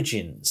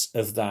origins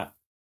of that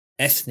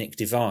ethnic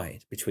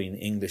divide between the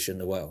English and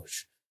the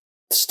Welsh,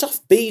 the stuff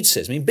Bede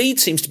says, I mean, Bede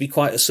seems to be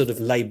quite a sort of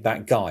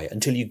laid-back guy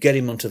until you get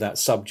him onto that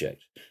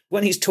subject.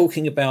 When he's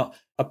talking about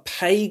a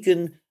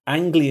pagan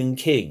Anglian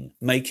king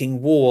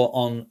making war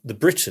on the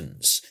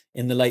Britons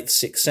in the late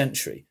 6th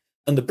century,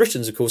 and the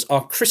Britons, of course,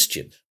 are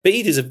Christian.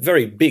 Bede is a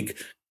very big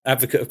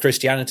advocate of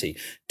Christianity,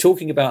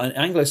 talking about an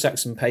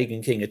Anglo-Saxon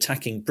pagan king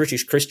attacking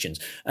British Christians.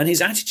 And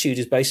his attitude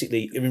is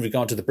basically, in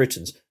regard to the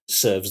Britons,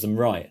 serves them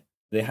right.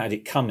 They had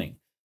it coming.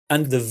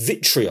 And the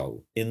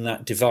vitriol in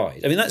that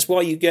divide. I mean, that's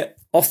why you get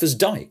Offa's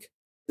Dyke.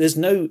 There's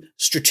no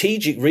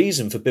strategic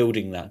reason for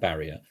building that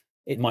barrier.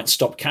 It might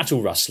stop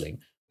cattle rustling,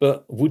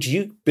 but would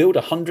you build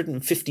a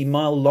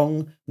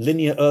 150-mile-long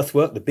linear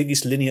earthwork, the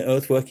biggest linear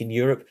earthwork in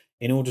Europe,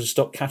 in order to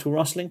stop cattle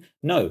rustling?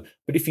 No.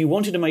 But if you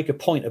wanted to make a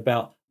point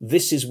about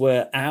this is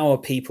where our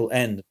people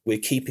end, we're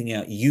keeping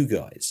out you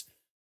guys,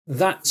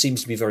 that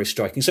seems to be very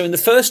striking. So in the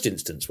first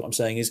instance, what I'm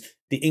saying is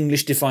the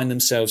English define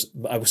themselves,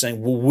 I was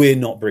saying, well, we're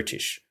not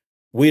British.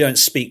 We don't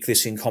speak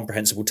this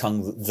incomprehensible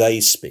tongue that they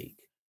speak.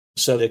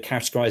 So they're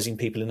categorizing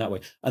people in that way.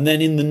 And then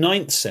in the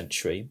 9th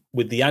century,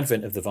 with the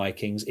advent of the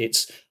Vikings,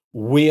 it's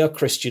we are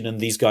Christian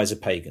and these guys are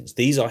pagans.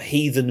 These are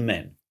heathen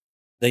men.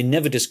 They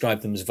never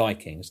describe them as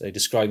Vikings. They're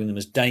describing them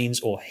as Danes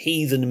or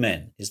heathen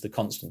men is the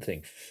constant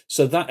thing.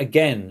 So that,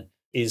 again,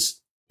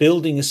 is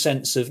building a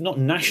sense of not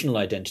national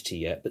identity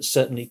yet, but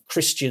certainly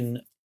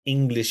Christian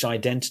English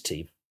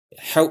identity. It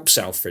helps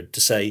Alfred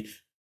to say,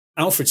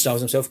 Alfred styles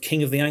himself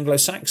king of the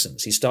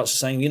Anglo-Saxons. He starts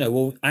saying,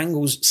 well,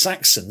 Angles,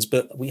 Saxons,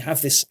 but we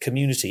have this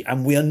community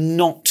and we are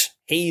not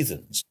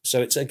heathens.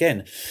 So it's,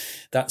 again,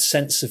 that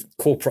sense of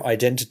corporate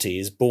identity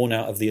is born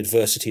out of the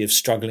adversity of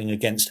struggling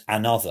against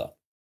another.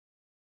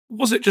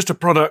 Was it just a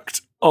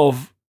product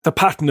of the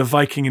pattern of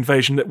Viking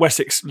invasion that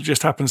Wessex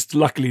just happens to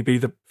luckily be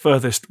the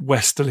furthest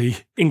westerly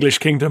English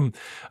kingdom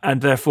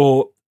and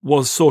therefore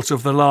was sort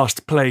of the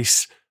last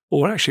place,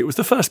 or actually it was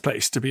the first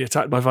place to be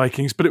attacked by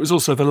Vikings, but it was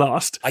also the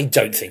last? I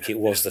don't think it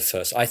was the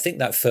first. I think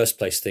that first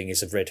place thing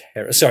is a red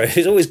herring. Sorry,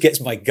 it always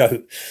gets my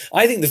goat.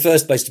 I think the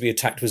first place to be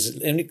attacked was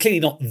clearly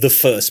not the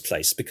first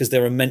place because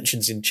there are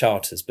mentions in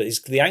charters, but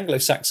it's the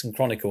Anglo-Saxon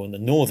Chronicle and the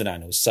Northern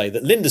Annals say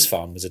that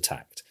Lindisfarne was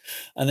attacked.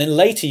 And then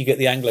later you get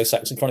the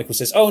Anglo-Saxon Chronicle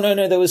says, oh, no,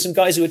 there were some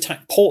guys who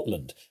attacked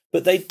Portland.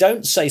 But they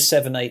don't say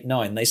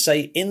 789. They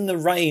say in the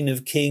reign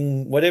of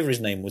King, whatever his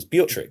name was,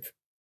 Beorhtric,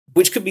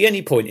 which could be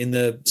any point in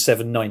the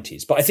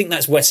 790s. But I think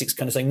that's Wessex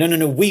kind of saying,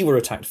 no, we were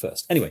attacked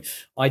first. Anyway,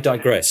 I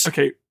digress.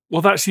 Okay,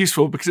 well, that's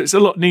useful because it's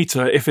a lot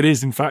neater if it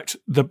is, in fact,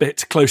 the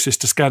bit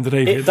closest to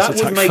Scandinavia. That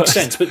would make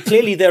sense. But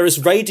clearly there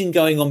is raiding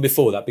going on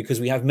before that because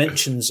we have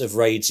mentions of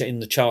raids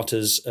in the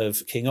charters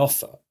of King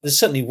Offa. There's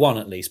certainly one,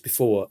 at least,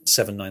 before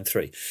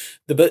 793.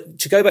 But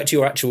to go back to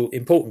your actual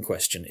important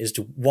question as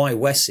to why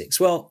Wessex,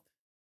 well,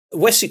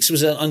 Wessex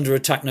was under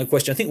attack, no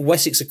question. I think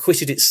Wessex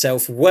acquitted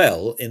itself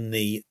well in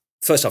the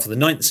first half of the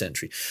 9th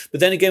century.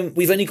 But then again,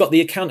 we've only got the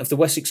account of the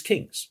Wessex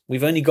kings.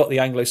 We've only got the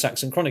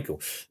Anglo-Saxon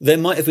Chronicle. There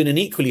might have been an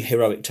equally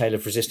heroic tale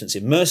of resistance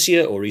in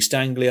Mercia or East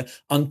Anglia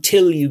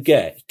until you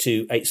get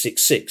to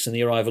 866 and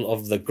the arrival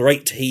of the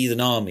Great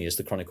Heathen Army, as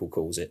the Chronicle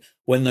calls it,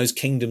 when those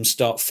kingdoms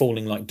start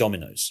falling like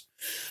dominoes.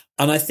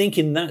 And I think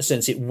in that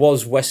sense, it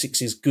was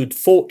Wessex's good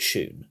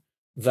fortune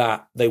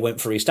that they went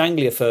for East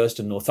Anglia first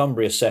and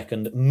Northumbria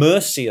second,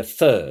 Mercia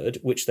third,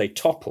 which they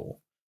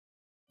topple.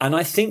 And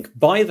I think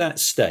by that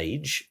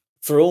stage,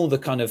 for all the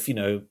kind of,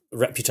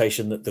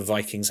 reputation that the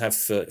Vikings have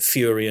for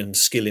fury and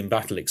skill in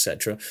battle,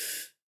 etc.,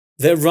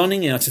 they're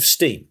running out of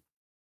steam.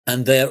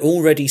 And they're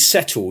already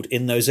settled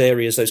in those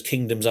areas, those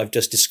kingdoms I've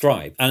just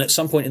described. And at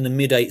some point in the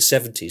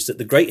mid-870s, that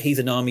the Great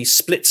Heathen Army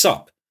splits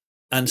up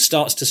and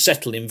starts to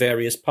settle in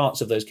various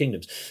parts of those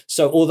kingdoms.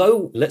 So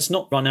although, let's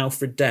not run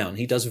Alfred down,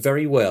 he does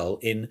very well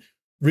in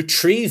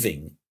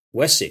retrieving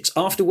Wessex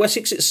after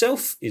Wessex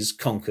itself is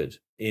conquered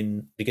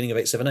in beginning of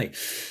 878.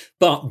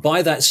 But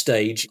by that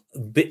stage,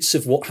 bits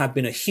of what had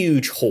been a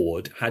huge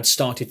horde had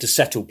started to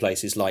settle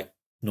places like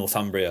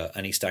Northumbria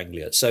and East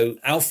Anglia. So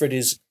Alfred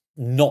is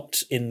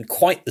not in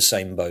quite the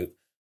same boat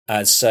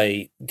as,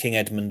 say, King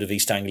Edmund of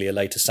East Anglia,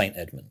 later St.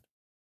 Edmund.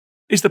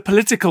 Is the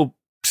political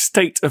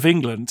state of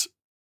England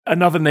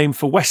another name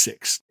for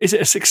Wessex? Is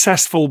it a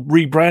successful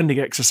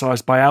rebranding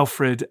exercise by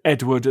Alfred,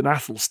 Edward and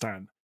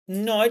Athelstan?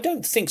 No, I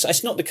don't think so.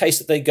 It's not the case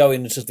that they go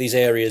into these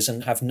areas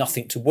and have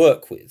nothing to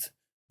work with.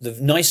 The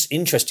nice,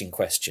 interesting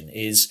question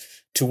is,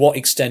 to what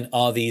extent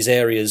are these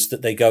areas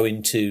that they go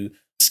into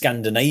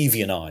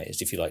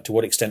Scandinavianized, if you like? To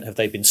what extent have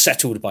they been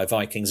settled by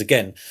Vikings?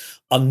 Again,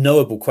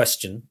 unknowable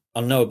question.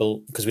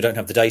 Unknowable because we don't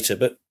have the data,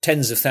 but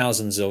tens of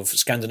thousands of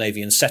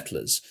Scandinavian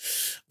settlers.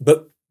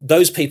 But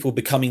those people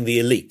becoming the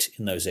elite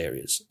in those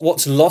areas.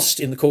 What's lost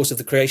in the course of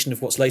the creation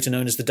of what's later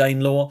known as the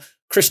Danelaw?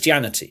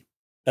 Christianity.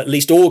 At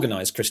least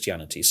organised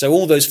Christianity. So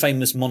all those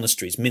famous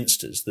monasteries,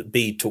 minsters, that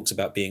Bede talks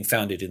about being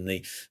founded in the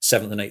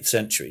 7th and 8th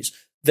centuries,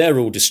 they're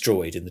all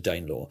destroyed in the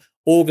Danelaw.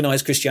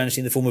 Organised Christianity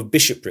in the form of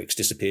bishoprics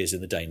disappears in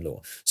the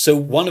Danelaw. So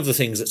one of the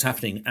things that's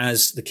happening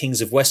as the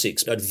kings of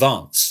Wessex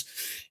advance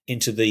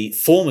into the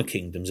former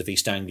kingdoms of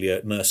East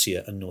Anglia,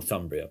 Mercia and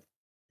Northumbria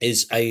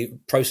is a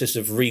process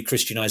of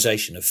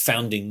re-Christianisation, of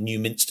founding new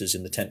minsters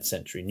in the 10th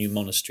century, new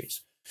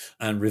monasteries,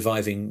 and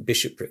reviving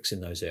bishoprics in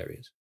those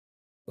areas.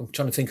 I'm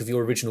trying to think of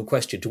your original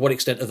question. To what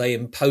extent are they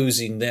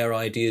imposing their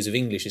ideas of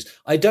English?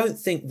 I don't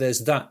think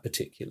there's that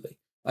particularly.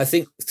 I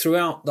think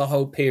throughout the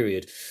whole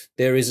period,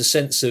 there is a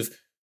sense of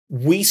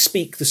we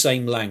speak the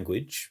same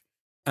language,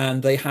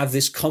 and they have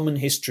this common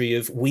history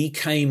of we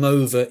came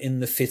over in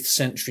the 5th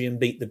century and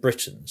beat the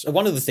Britons.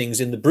 One of the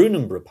things in the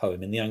Brunanburh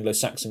poem in the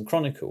Anglo-Saxon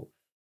Chronicle,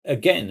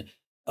 again,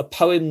 a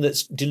poem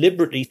that's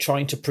deliberately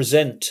trying to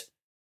present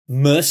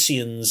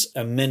Mercians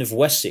and men of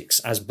Wessex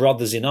as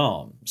brothers in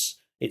arms.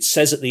 It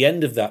says at the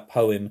end of that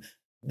poem,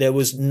 there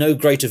was no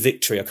greater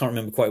victory. I can't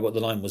remember quite what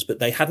the line was, but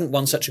they hadn't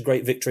won such a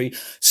great victory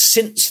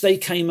since they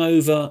came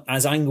over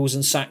as Angles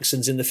and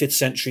Saxons in the 5th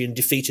century and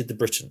defeated the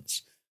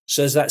Britons.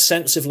 So there's that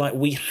sense of like,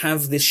 we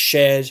have this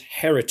shared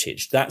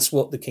heritage. That's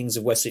what the kings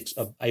of Wessex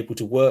are able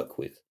to work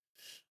with.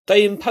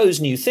 They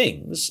impose new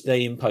things.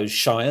 They impose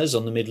shires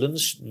on the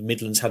Midlands. The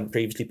Midlands hadn't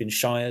previously been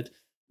shired.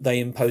 They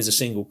impose a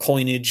single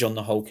coinage on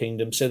the whole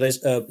kingdom. So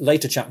there's a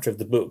later chapter of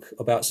the book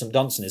about St.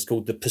 Dunstan is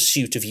called The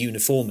Pursuit of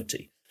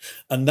Uniformity.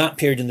 And that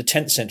period in the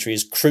 10th century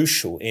is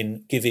crucial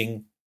in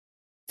giving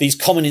these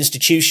common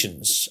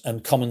institutions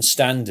and common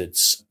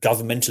standards,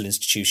 governmental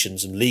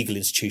institutions and legal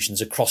institutions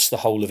across the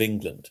whole of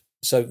England.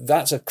 So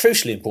that's a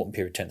crucially important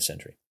period, 10th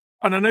century.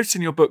 And I noticed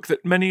in your book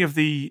that many of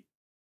the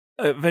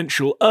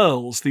eventual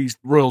earls, these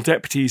royal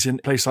deputies in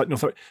places like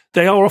Northumbria,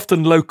 they are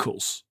often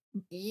locals.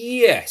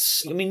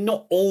 Yes. I mean,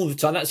 not all the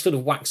time. That sort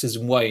of waxes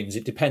and wanes.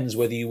 It depends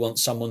whether you want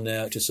someone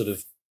there to sort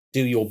of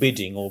do your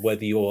bidding or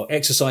whether you're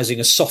exercising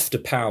a softer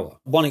power.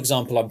 One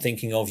example I'm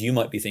thinking of, you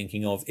might be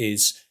thinking of,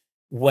 is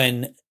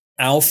when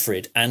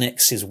Alfred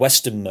annexes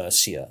Western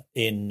Mercia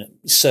in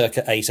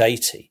circa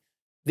 880.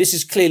 This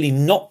is clearly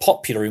not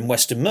popular in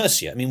Western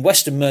Mercia. I mean,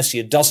 Western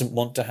Mercia doesn't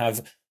want to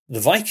have the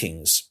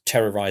Vikings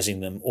terrorising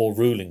them or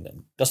ruling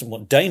them, doesn't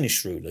want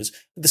Danish rulers.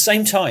 At the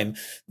same time,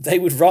 they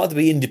would rather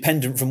be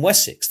independent from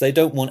Wessex. They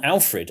don't want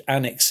Alfred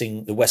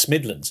annexing the West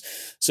Midlands.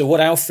 So what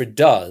Alfred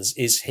does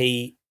is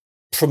he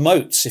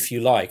promotes, if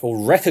you like, or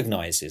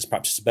recognises,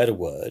 perhaps it's a better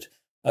word,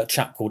 a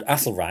chap called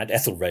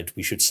Ethelred,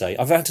 we should say.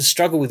 I've had to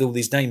struggle with all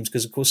these names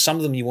because, of course, some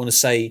of them you want to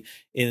say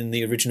in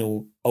the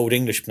original Old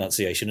English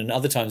pronunciation, and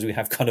other times we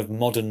have kind of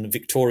modern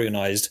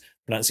Victorianised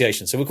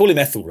pronunciation. So we'll call him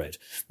Ethelred.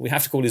 We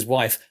have to call his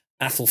wife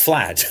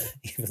Athelflad,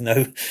 even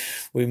though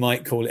we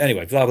might call it...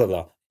 Anyway, blah, blah,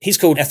 blah. He's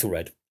called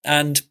Ethelred.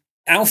 And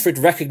Alfred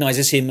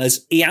recognises him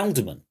as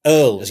Ealdorman,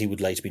 Earl, as he would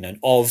later be known,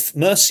 of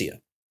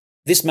Mercia.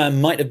 This man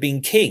might have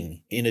been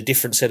king in a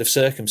different set of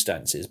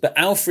circumstances, but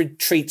Alfred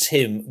treats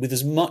him with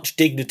as much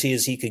dignity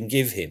as he can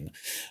give him.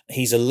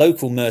 He's a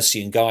local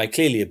Mercian guy,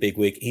 clearly a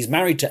bigwig. He's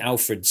married to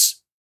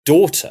Alfred's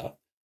daughter,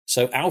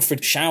 so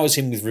Alfred showers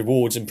him with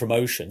rewards and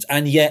promotions,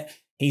 and yet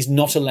he's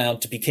not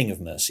allowed to be king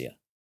of Mercia.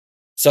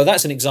 So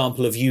that's an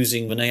example of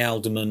using an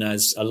ealdorman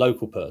as a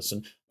local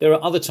person. There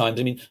are other times,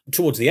 I mean,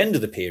 towards the end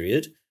of the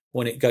period,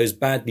 when it goes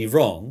badly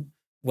wrong,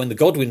 when the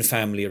Godwin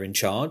family are in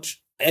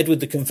charge,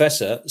 Edward the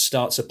Confessor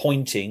starts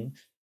appointing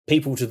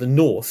people to the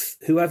north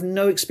who have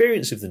no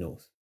experience of the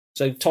north.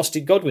 So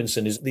Tostig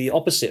Godwinson is the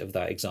opposite of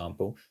that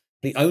example.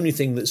 The only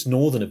thing that's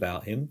northern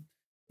about him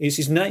is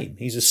his name.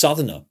 He's a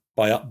southerner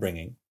by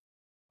upbringing,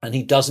 and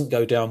he doesn't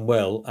go down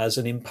well as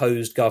an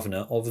imposed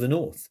governor of the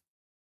north.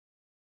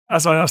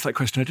 As I asked that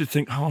question, I did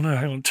think, oh no,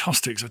 hang on,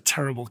 Tostig's a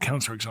terrible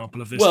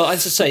counterexample of this. Well,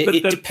 as I say,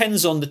 it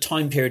depends on the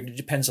time period, it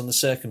depends on the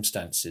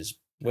circumstances.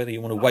 whether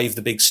you want to wave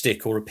the big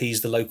stick or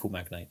appease the local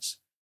magnates.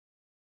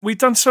 We've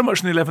done so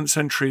much in the 11th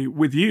century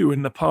with you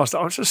in the past.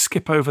 I'll just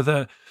skip over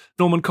the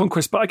Norman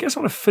conquest, but I guess I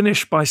want to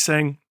finish by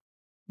saying,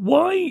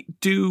 why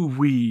do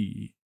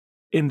we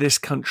in this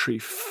country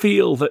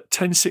feel that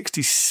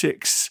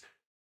 1066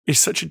 is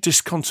such a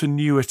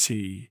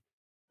discontinuity?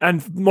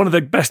 And one of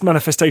the best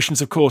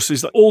manifestations, of course,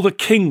 is that all the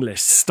king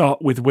lists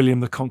start with William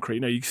the Conqueror.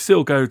 You know, you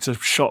still go to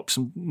shops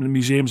and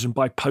museums and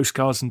buy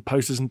postcards and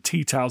posters and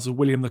tea towels of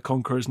William the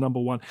Conqueror as number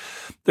one.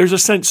 There's a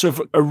sense of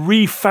a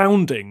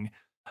refounding,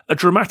 a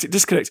dramatic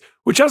disconnect,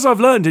 which, as I've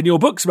learned in your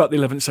books about the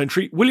 11th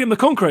century, William the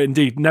Conqueror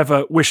indeed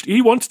never wished.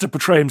 He wanted to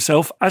portray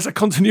himself as a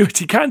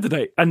continuity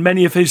candidate. And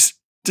many of his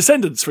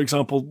descendants, for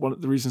example, one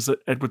of the reasons that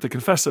Edward the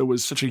Confessor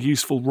was such a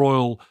useful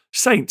royal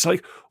saint.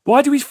 Like,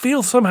 why do we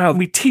feel somehow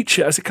we teach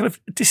it as a kind of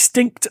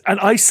distinct and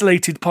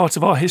isolated part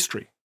of our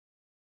history?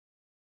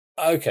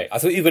 Okay, I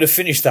thought you were going to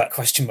finish that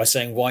question by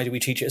saying, why do we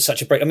teach it at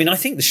such a break? I mean, I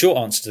think the short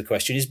answer to the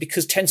question is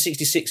because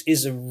 1066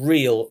 is a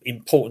real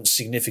important,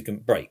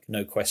 significant break,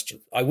 no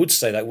question. I would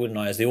say that, wouldn't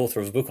I, as the author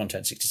of a book on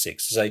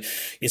 1066, to say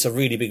it's a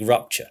really big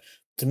rupture.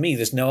 To me,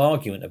 there's no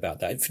argument about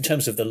that. In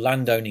terms of the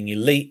landowning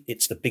elite,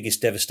 it's the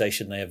biggest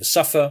devastation they ever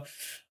suffer.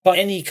 By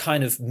any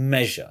kind of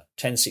measure,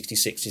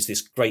 1066 is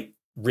this great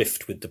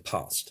rift with the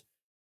past.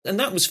 And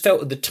that was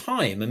felt at the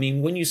time. I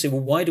mean, when you say,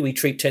 well, why do we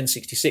treat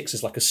 1066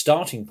 as like a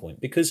starting point?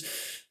 Because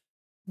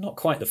not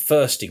quite the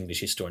first English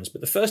historians,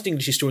 but the first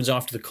English historians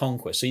after the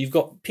conquest. So you've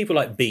got people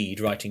like Bede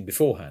writing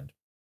beforehand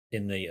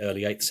in the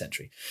early 8th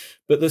century.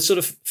 But the sort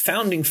of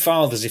founding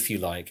fathers, if you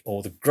like,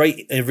 or the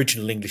great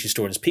original English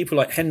historians, people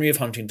like Henry of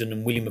Huntingdon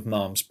and William of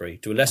Malmesbury,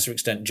 to a lesser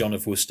extent John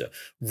of Worcester,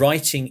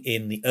 writing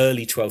in the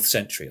early 12th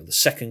century, or the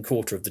second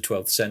quarter of the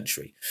 12th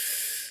century,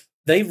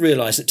 they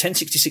realise that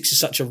 1066 is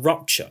such a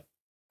rupture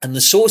and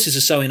the sources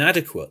are so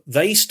inadequate,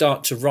 they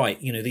start to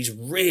write, you know, these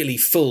really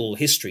full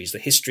histories, the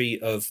history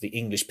of the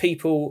English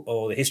people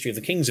or the history of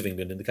the kings of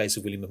England in the case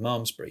of William of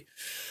Malmesbury.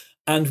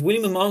 And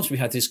William of Malmesbury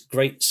had this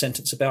great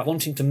sentence about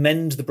wanting to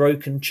mend the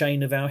broken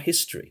chain of our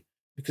history,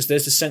 because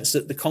there's a sense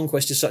that the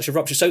conquest is such a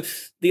rupture. So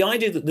the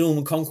idea that the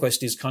Norman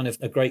conquest is kind of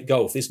a great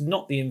gulf is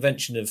not the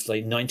invention of,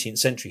 like, 19th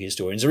century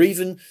historians or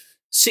even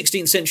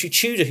 16th century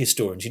Tudor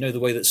historians. You know,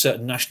 the way that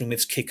certain national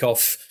myths kick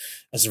off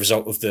as a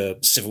result of the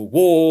Civil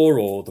War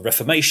or the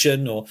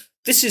Reformation, or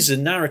this is a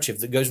narrative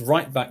that goes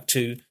right back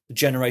to the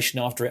generation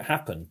after it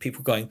happened.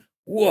 People going,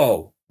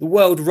 whoa, the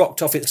world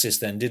rocked off its axis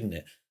then, didn't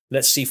it?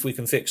 Let's see if we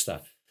can fix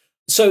that.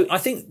 So I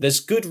think there's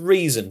good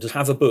reason to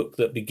have a book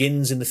that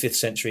begins in the 5th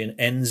century and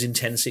ends in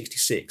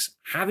 1066.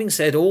 Having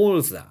said all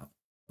of that,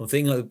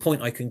 the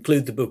point I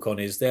conclude the book on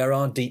is there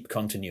are deep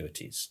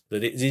continuities,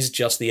 that it is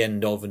just the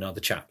end of another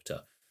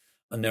chapter.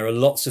 And there are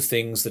lots of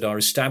things that are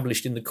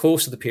established in the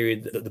course of the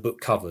period that the book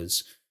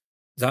covers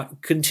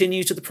that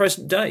continue to the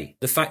present day.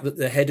 The fact that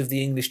the head of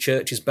the English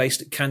church is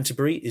based at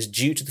Canterbury is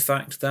due to the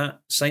fact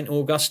that St.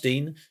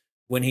 Augustine,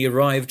 when he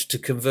arrived to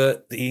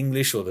convert the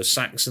English or the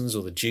Saxons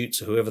or the Jutes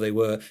or whoever they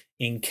were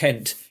in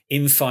Kent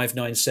in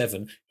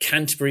 597,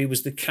 Canterbury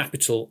was the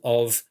capital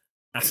of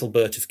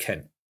Athelbert of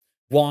Kent.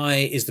 Why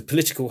is the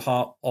political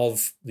heart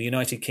of the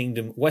United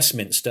Kingdom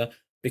Westminster?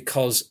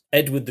 Because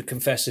Edward the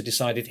Confessor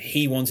decided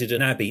he wanted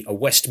an abbey, a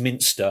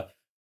Westminster,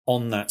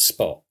 on that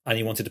spot, and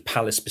he wanted a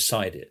palace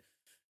beside it.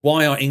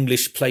 Why are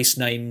English place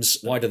names,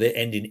 why do they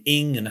end in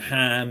ing and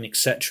ham,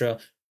 etc.?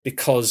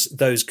 Because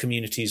those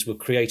communities were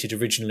created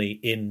originally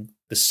in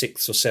the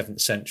 6th or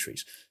 7th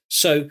centuries.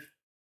 So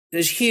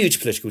there's huge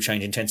political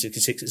change in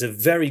 1066. It's a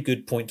very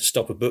good point to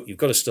stop a book. You've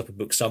got to stop a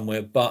book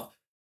somewhere. But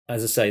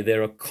as I say,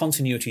 there are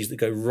continuities that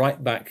go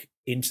right back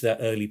into that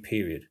early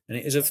period. And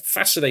it is a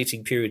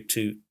fascinating period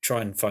to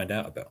try and find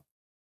out about.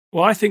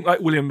 Well, I think, like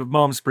William of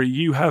Malmesbury,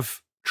 you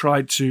have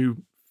tried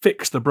to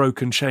fix the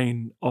broken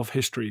chain of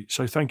history.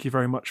 So thank you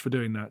very much for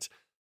doing that.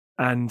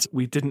 And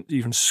we didn't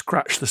even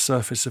scratch the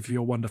surface of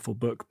your wonderful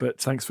book, but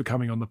thanks for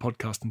coming on the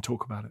podcast and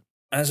talk about it.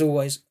 As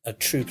always, a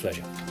true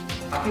pleasure.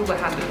 I feel the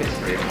hand of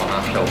history upon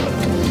our shoulders.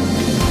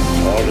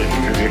 All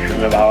this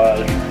tradition of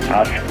ours,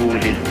 our school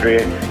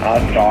history, our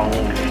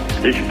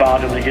songs, this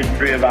part of the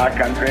history of our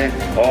country,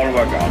 all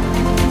were gone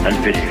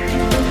and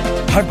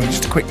finished. Hi, but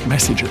just a quick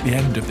message at the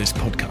end of this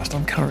podcast.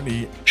 I'm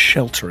currently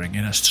sheltering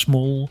in a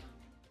small,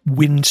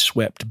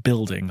 windswept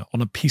building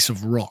on a piece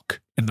of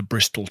rock in the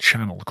Bristol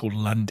Channel called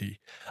Lundy.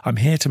 I'm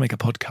here to make a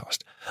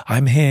podcast.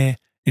 I'm here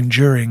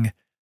enduring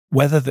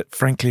weather that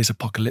frankly is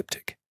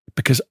apocalyptic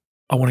because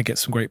I want to get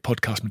some great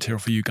podcast material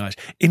for you guys.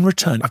 In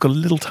return, I've got a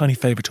little tiny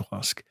favour to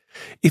ask.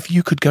 If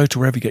you could go to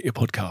wherever you get your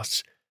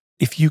podcasts,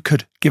 if you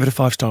could give it a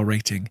 5-star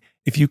rating,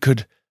 if you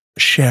could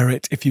share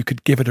it, if you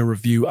could give it a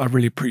review, I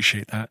really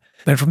appreciate that.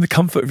 Then from the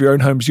comfort of your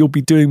own homes, you'll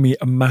be doing me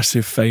a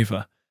massive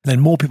favour. Then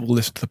more people will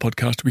listen to the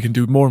podcast, we can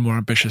do more and more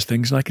ambitious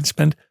things, and I can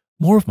spend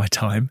more of my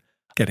time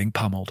getting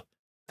pummeled.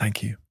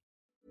 Thank you.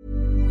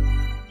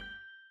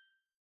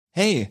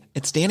 Hey,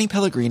 it's Danny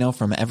Pellegrino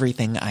from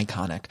Everything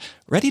Iconic.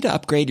 Ready to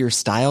upgrade your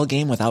style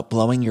game without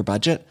blowing your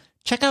budget?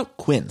 Check out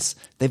Quince.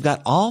 They've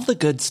got all the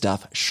good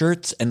stuff,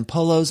 shirts and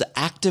polos,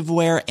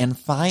 activewear, and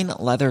fine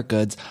leather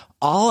goods,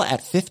 all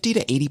at 50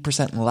 to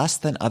 80% less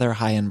than other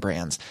high-end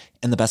brands.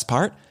 And the best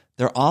part?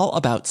 They're all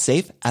about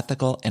safe,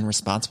 ethical, and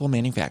responsible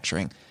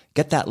manufacturing.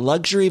 Get that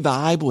luxury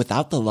vibe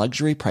without the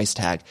luxury price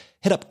tag.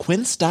 Hit up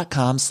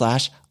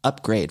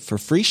quince.com/upgrade for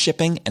free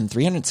shipping and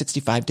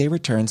 365-day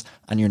returns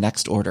on your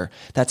next order.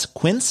 That's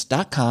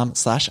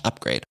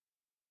quince.com/upgrade.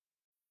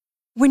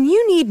 When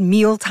you need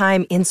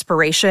mealtime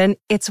inspiration,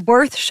 it's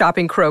worth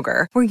shopping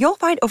Kroger, where you'll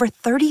find over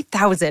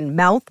 30,000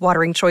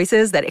 mouth-watering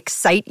choices that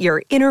excite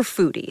your inner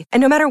foodie. And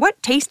no matter what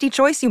tasty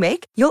choice you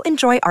make, you'll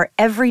enjoy our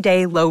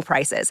everyday low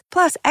prices,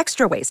 plus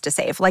extra ways to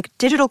save, like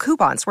digital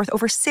coupons worth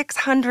over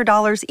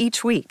 $600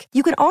 each week.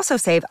 You can also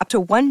save up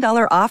to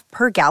 $1 off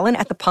per gallon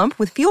at the pump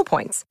with fuel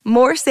points.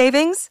 More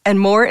savings and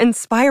more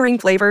inspiring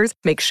flavors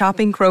make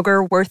shopping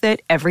Kroger worth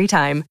it every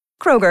time.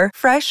 Kroger,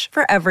 fresh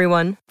for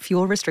everyone.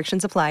 Fuel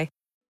restrictions apply.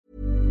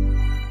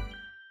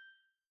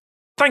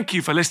 Thank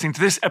you for listening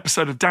to this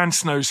episode of Dan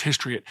Snow's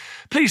History Hit.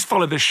 Please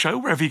follow this show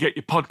wherever you get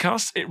your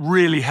podcasts. It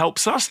really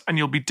helps us, and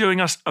you'll be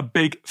doing us a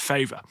big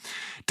favour.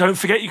 Don't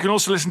forget, you can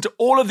also listen to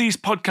all of these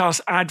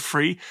podcasts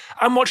ad-free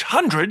and watch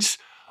hundreds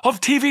of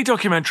TV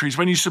documentaries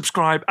when you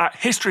subscribe at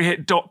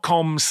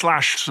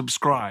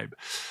historyhit.com/subscribe.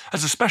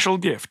 As a special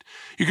gift,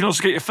 you can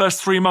also get your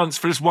first 3 months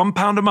for just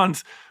 £1 a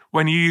month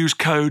when you use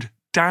code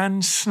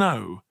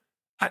DANSNOW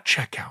at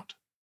checkout.